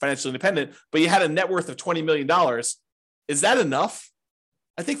be financially independent, but you had a net worth of $20 million, is that enough?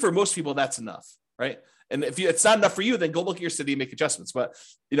 I think for most people, that's enough, right? And if it's not enough for you, then go look at your city and make adjustments. But,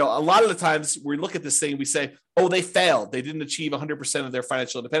 a lot of the times we look at this thing, we say, oh, they failed. They didn't achieve 100% of their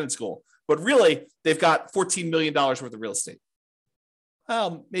financial independence goal. But really, they've got $14 million worth of real estate.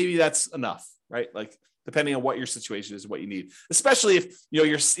 Well, maybe that's enough, right? Like, depending on what your situation is, what you need, especially if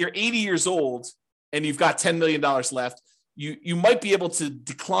you're 80 years old and you've got $10 million left, you might be able to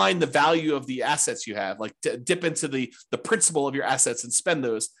decline the value of the assets you have, like dip into the principal of your assets and spend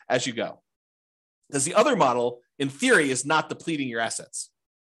those as you go. Because the other model, in theory, is not depleting your assets,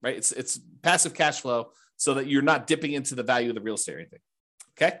 right? It's passive cash flow so that you're not dipping into the value of the real estate or anything.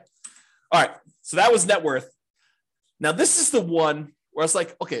 Okay. All right. So that was net worth. Now, this is the one where I was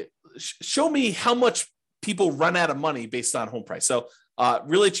like, okay, show me how much people run out of money based on home price. So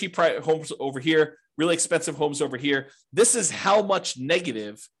really cheap homes over here, really expensive homes over here. This is how much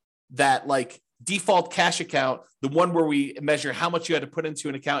negative that like default cash account, the one where we measure how much you had to put into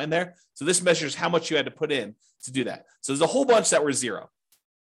an account in there. So this measures how much you had to put in to do that. So there's a whole bunch that were zero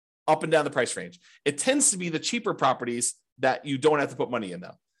up and down the price range. It tends to be the cheaper properties that you don't have to put money in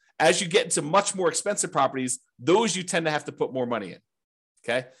though. As you get into much more expensive properties, those you tend to have to put more money in.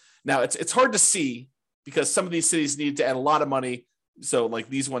 Okay. Now it's hard to see because some of these cities need to add a lot of money. So like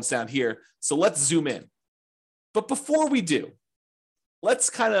these ones down here. So let's zoom in. But before we do,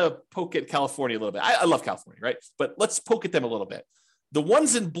 let's kind of poke at California a little bit. I love California, right? But let's poke at them a little bit. The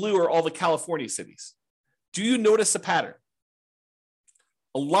ones in blue are all the California cities. Do you notice a pattern?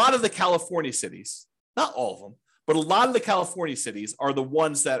 A lot of the California cities, not all of them, but a lot of the California cities are the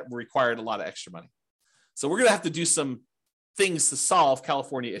ones that required a lot of extra money. So we're going to have to do some things to solve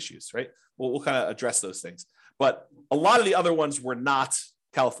California issues, right? We'll kind of address those things. But a lot of the other ones were not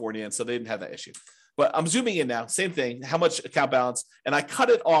California, and so they didn't have that issue. But I'm zooming in now, same thing, how much account balance, and I cut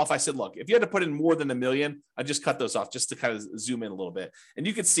it off. I said, look, if you had to put in more than $1 million, I just cut those off just to kind of zoom in a little bit. And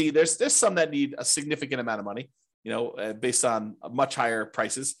you can see there's some that need a significant amount of money, based on much higher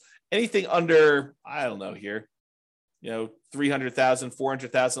prices. Anything under, I don't know here, 300,000,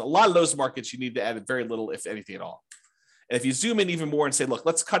 400,000, a lot of those markets you need to add very little, if anything at all. And if you zoom in even more and say, look,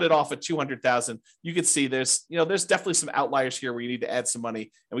 let's cut it off at 200,000, you can see there's definitely some outliers here where you need to add some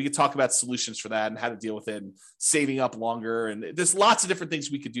money. And we can talk about solutions for that and how to deal with it and saving up longer. And there's lots of different things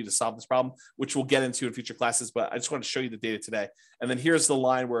we could do to solve this problem, which we'll get into in future classes. But I just want to show you the data today. And then here's the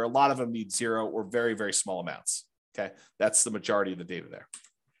line where a lot of them need zero or very, very small amounts. Okay. That's the majority of the data there.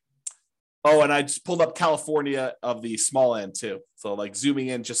 Oh, and I just pulled up California of the small end too. So like zooming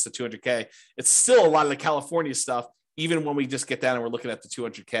in just to 200K, it's still a lot of the California stuff, even when we just get down and we're looking at the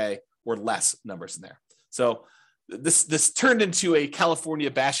 200K or less numbers in there. So this turned into a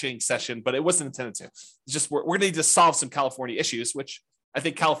California bashing session, but it wasn't intended to. It's just we're going to need to solve some California issues, which I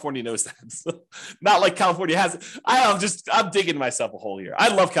think California knows that. Not like California has it. I'm digging myself a hole here.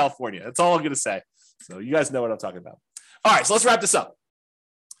 I love California. That's all I'm going to say. So you guys know what I'm talking about. All right, so let's wrap this up.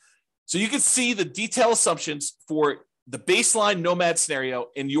 So you can see the detailed assumptions for the baseline Nomad scenario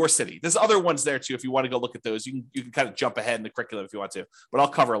in your city. There's other ones there too. If you want to go look at those, you can kind of jump ahead in the curriculum if you want to, but I'll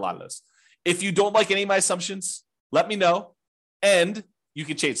cover a lot of those. If you don't like any of my assumptions, let me know and you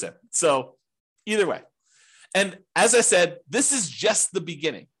can change them. So either way. And as I said, this is just the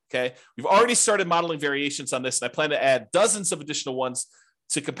beginning. Okay. We've already started modeling variations on this, and I plan to add dozens of additional ones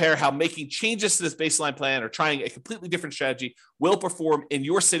to compare how making changes to this baseline plan or trying a completely different strategy will perform in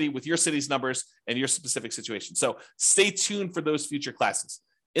your city with your city's numbers and your specific situation. So stay tuned for those future classes.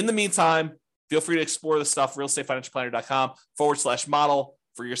 In the meantime, feel free to explore the stuff, realestatefinancialplanner.com/model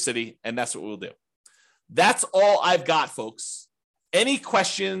for your city. And that's what we'll do. That's all I've got, folks. Any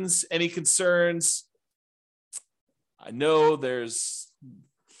questions, any concerns? I know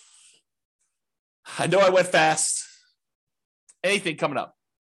I went fast. Anything coming up?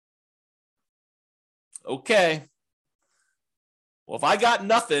 Okay. Well, if I got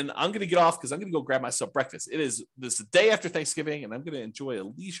nothing, I'm going to get off because I'm going to go grab myself breakfast. This is the day after Thanksgiving, and I'm going to enjoy a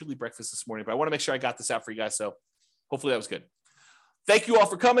leisurely breakfast this morning. But I want to make sure I got this out for you guys. So hopefully that was good. Thank you all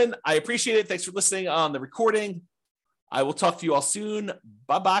for coming. I appreciate it. Thanks for listening on the recording. I will talk to you all soon.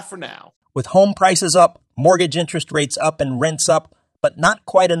 Bye-bye for now. With home prices up, mortgage interest rates up, and rents up, but not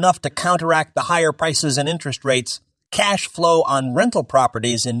quite enough to counteract the higher prices and interest rates, cash flow on rental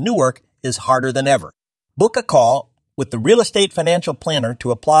properties in Newark is harder than ever. Book a call with the Real Estate Financial Planner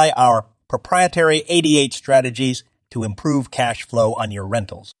to apply our proprietary 88 strategies to improve cash flow on your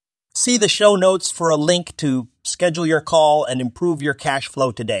rentals. See the show notes for a link to schedule your call and improve your cash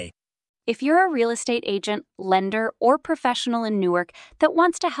flow today. If you're a real estate agent, lender, or professional in Newark that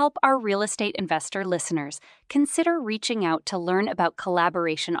wants to help our real estate investor listeners, consider reaching out to learn about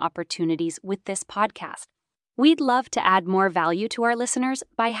collaboration opportunities with this podcast. We'd love to add more value to our listeners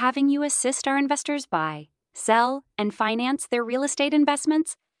by having you assist our investors buy, sell, and finance their real estate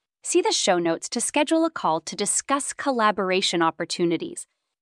investments. See the show notes to schedule a call to discuss collaboration opportunities.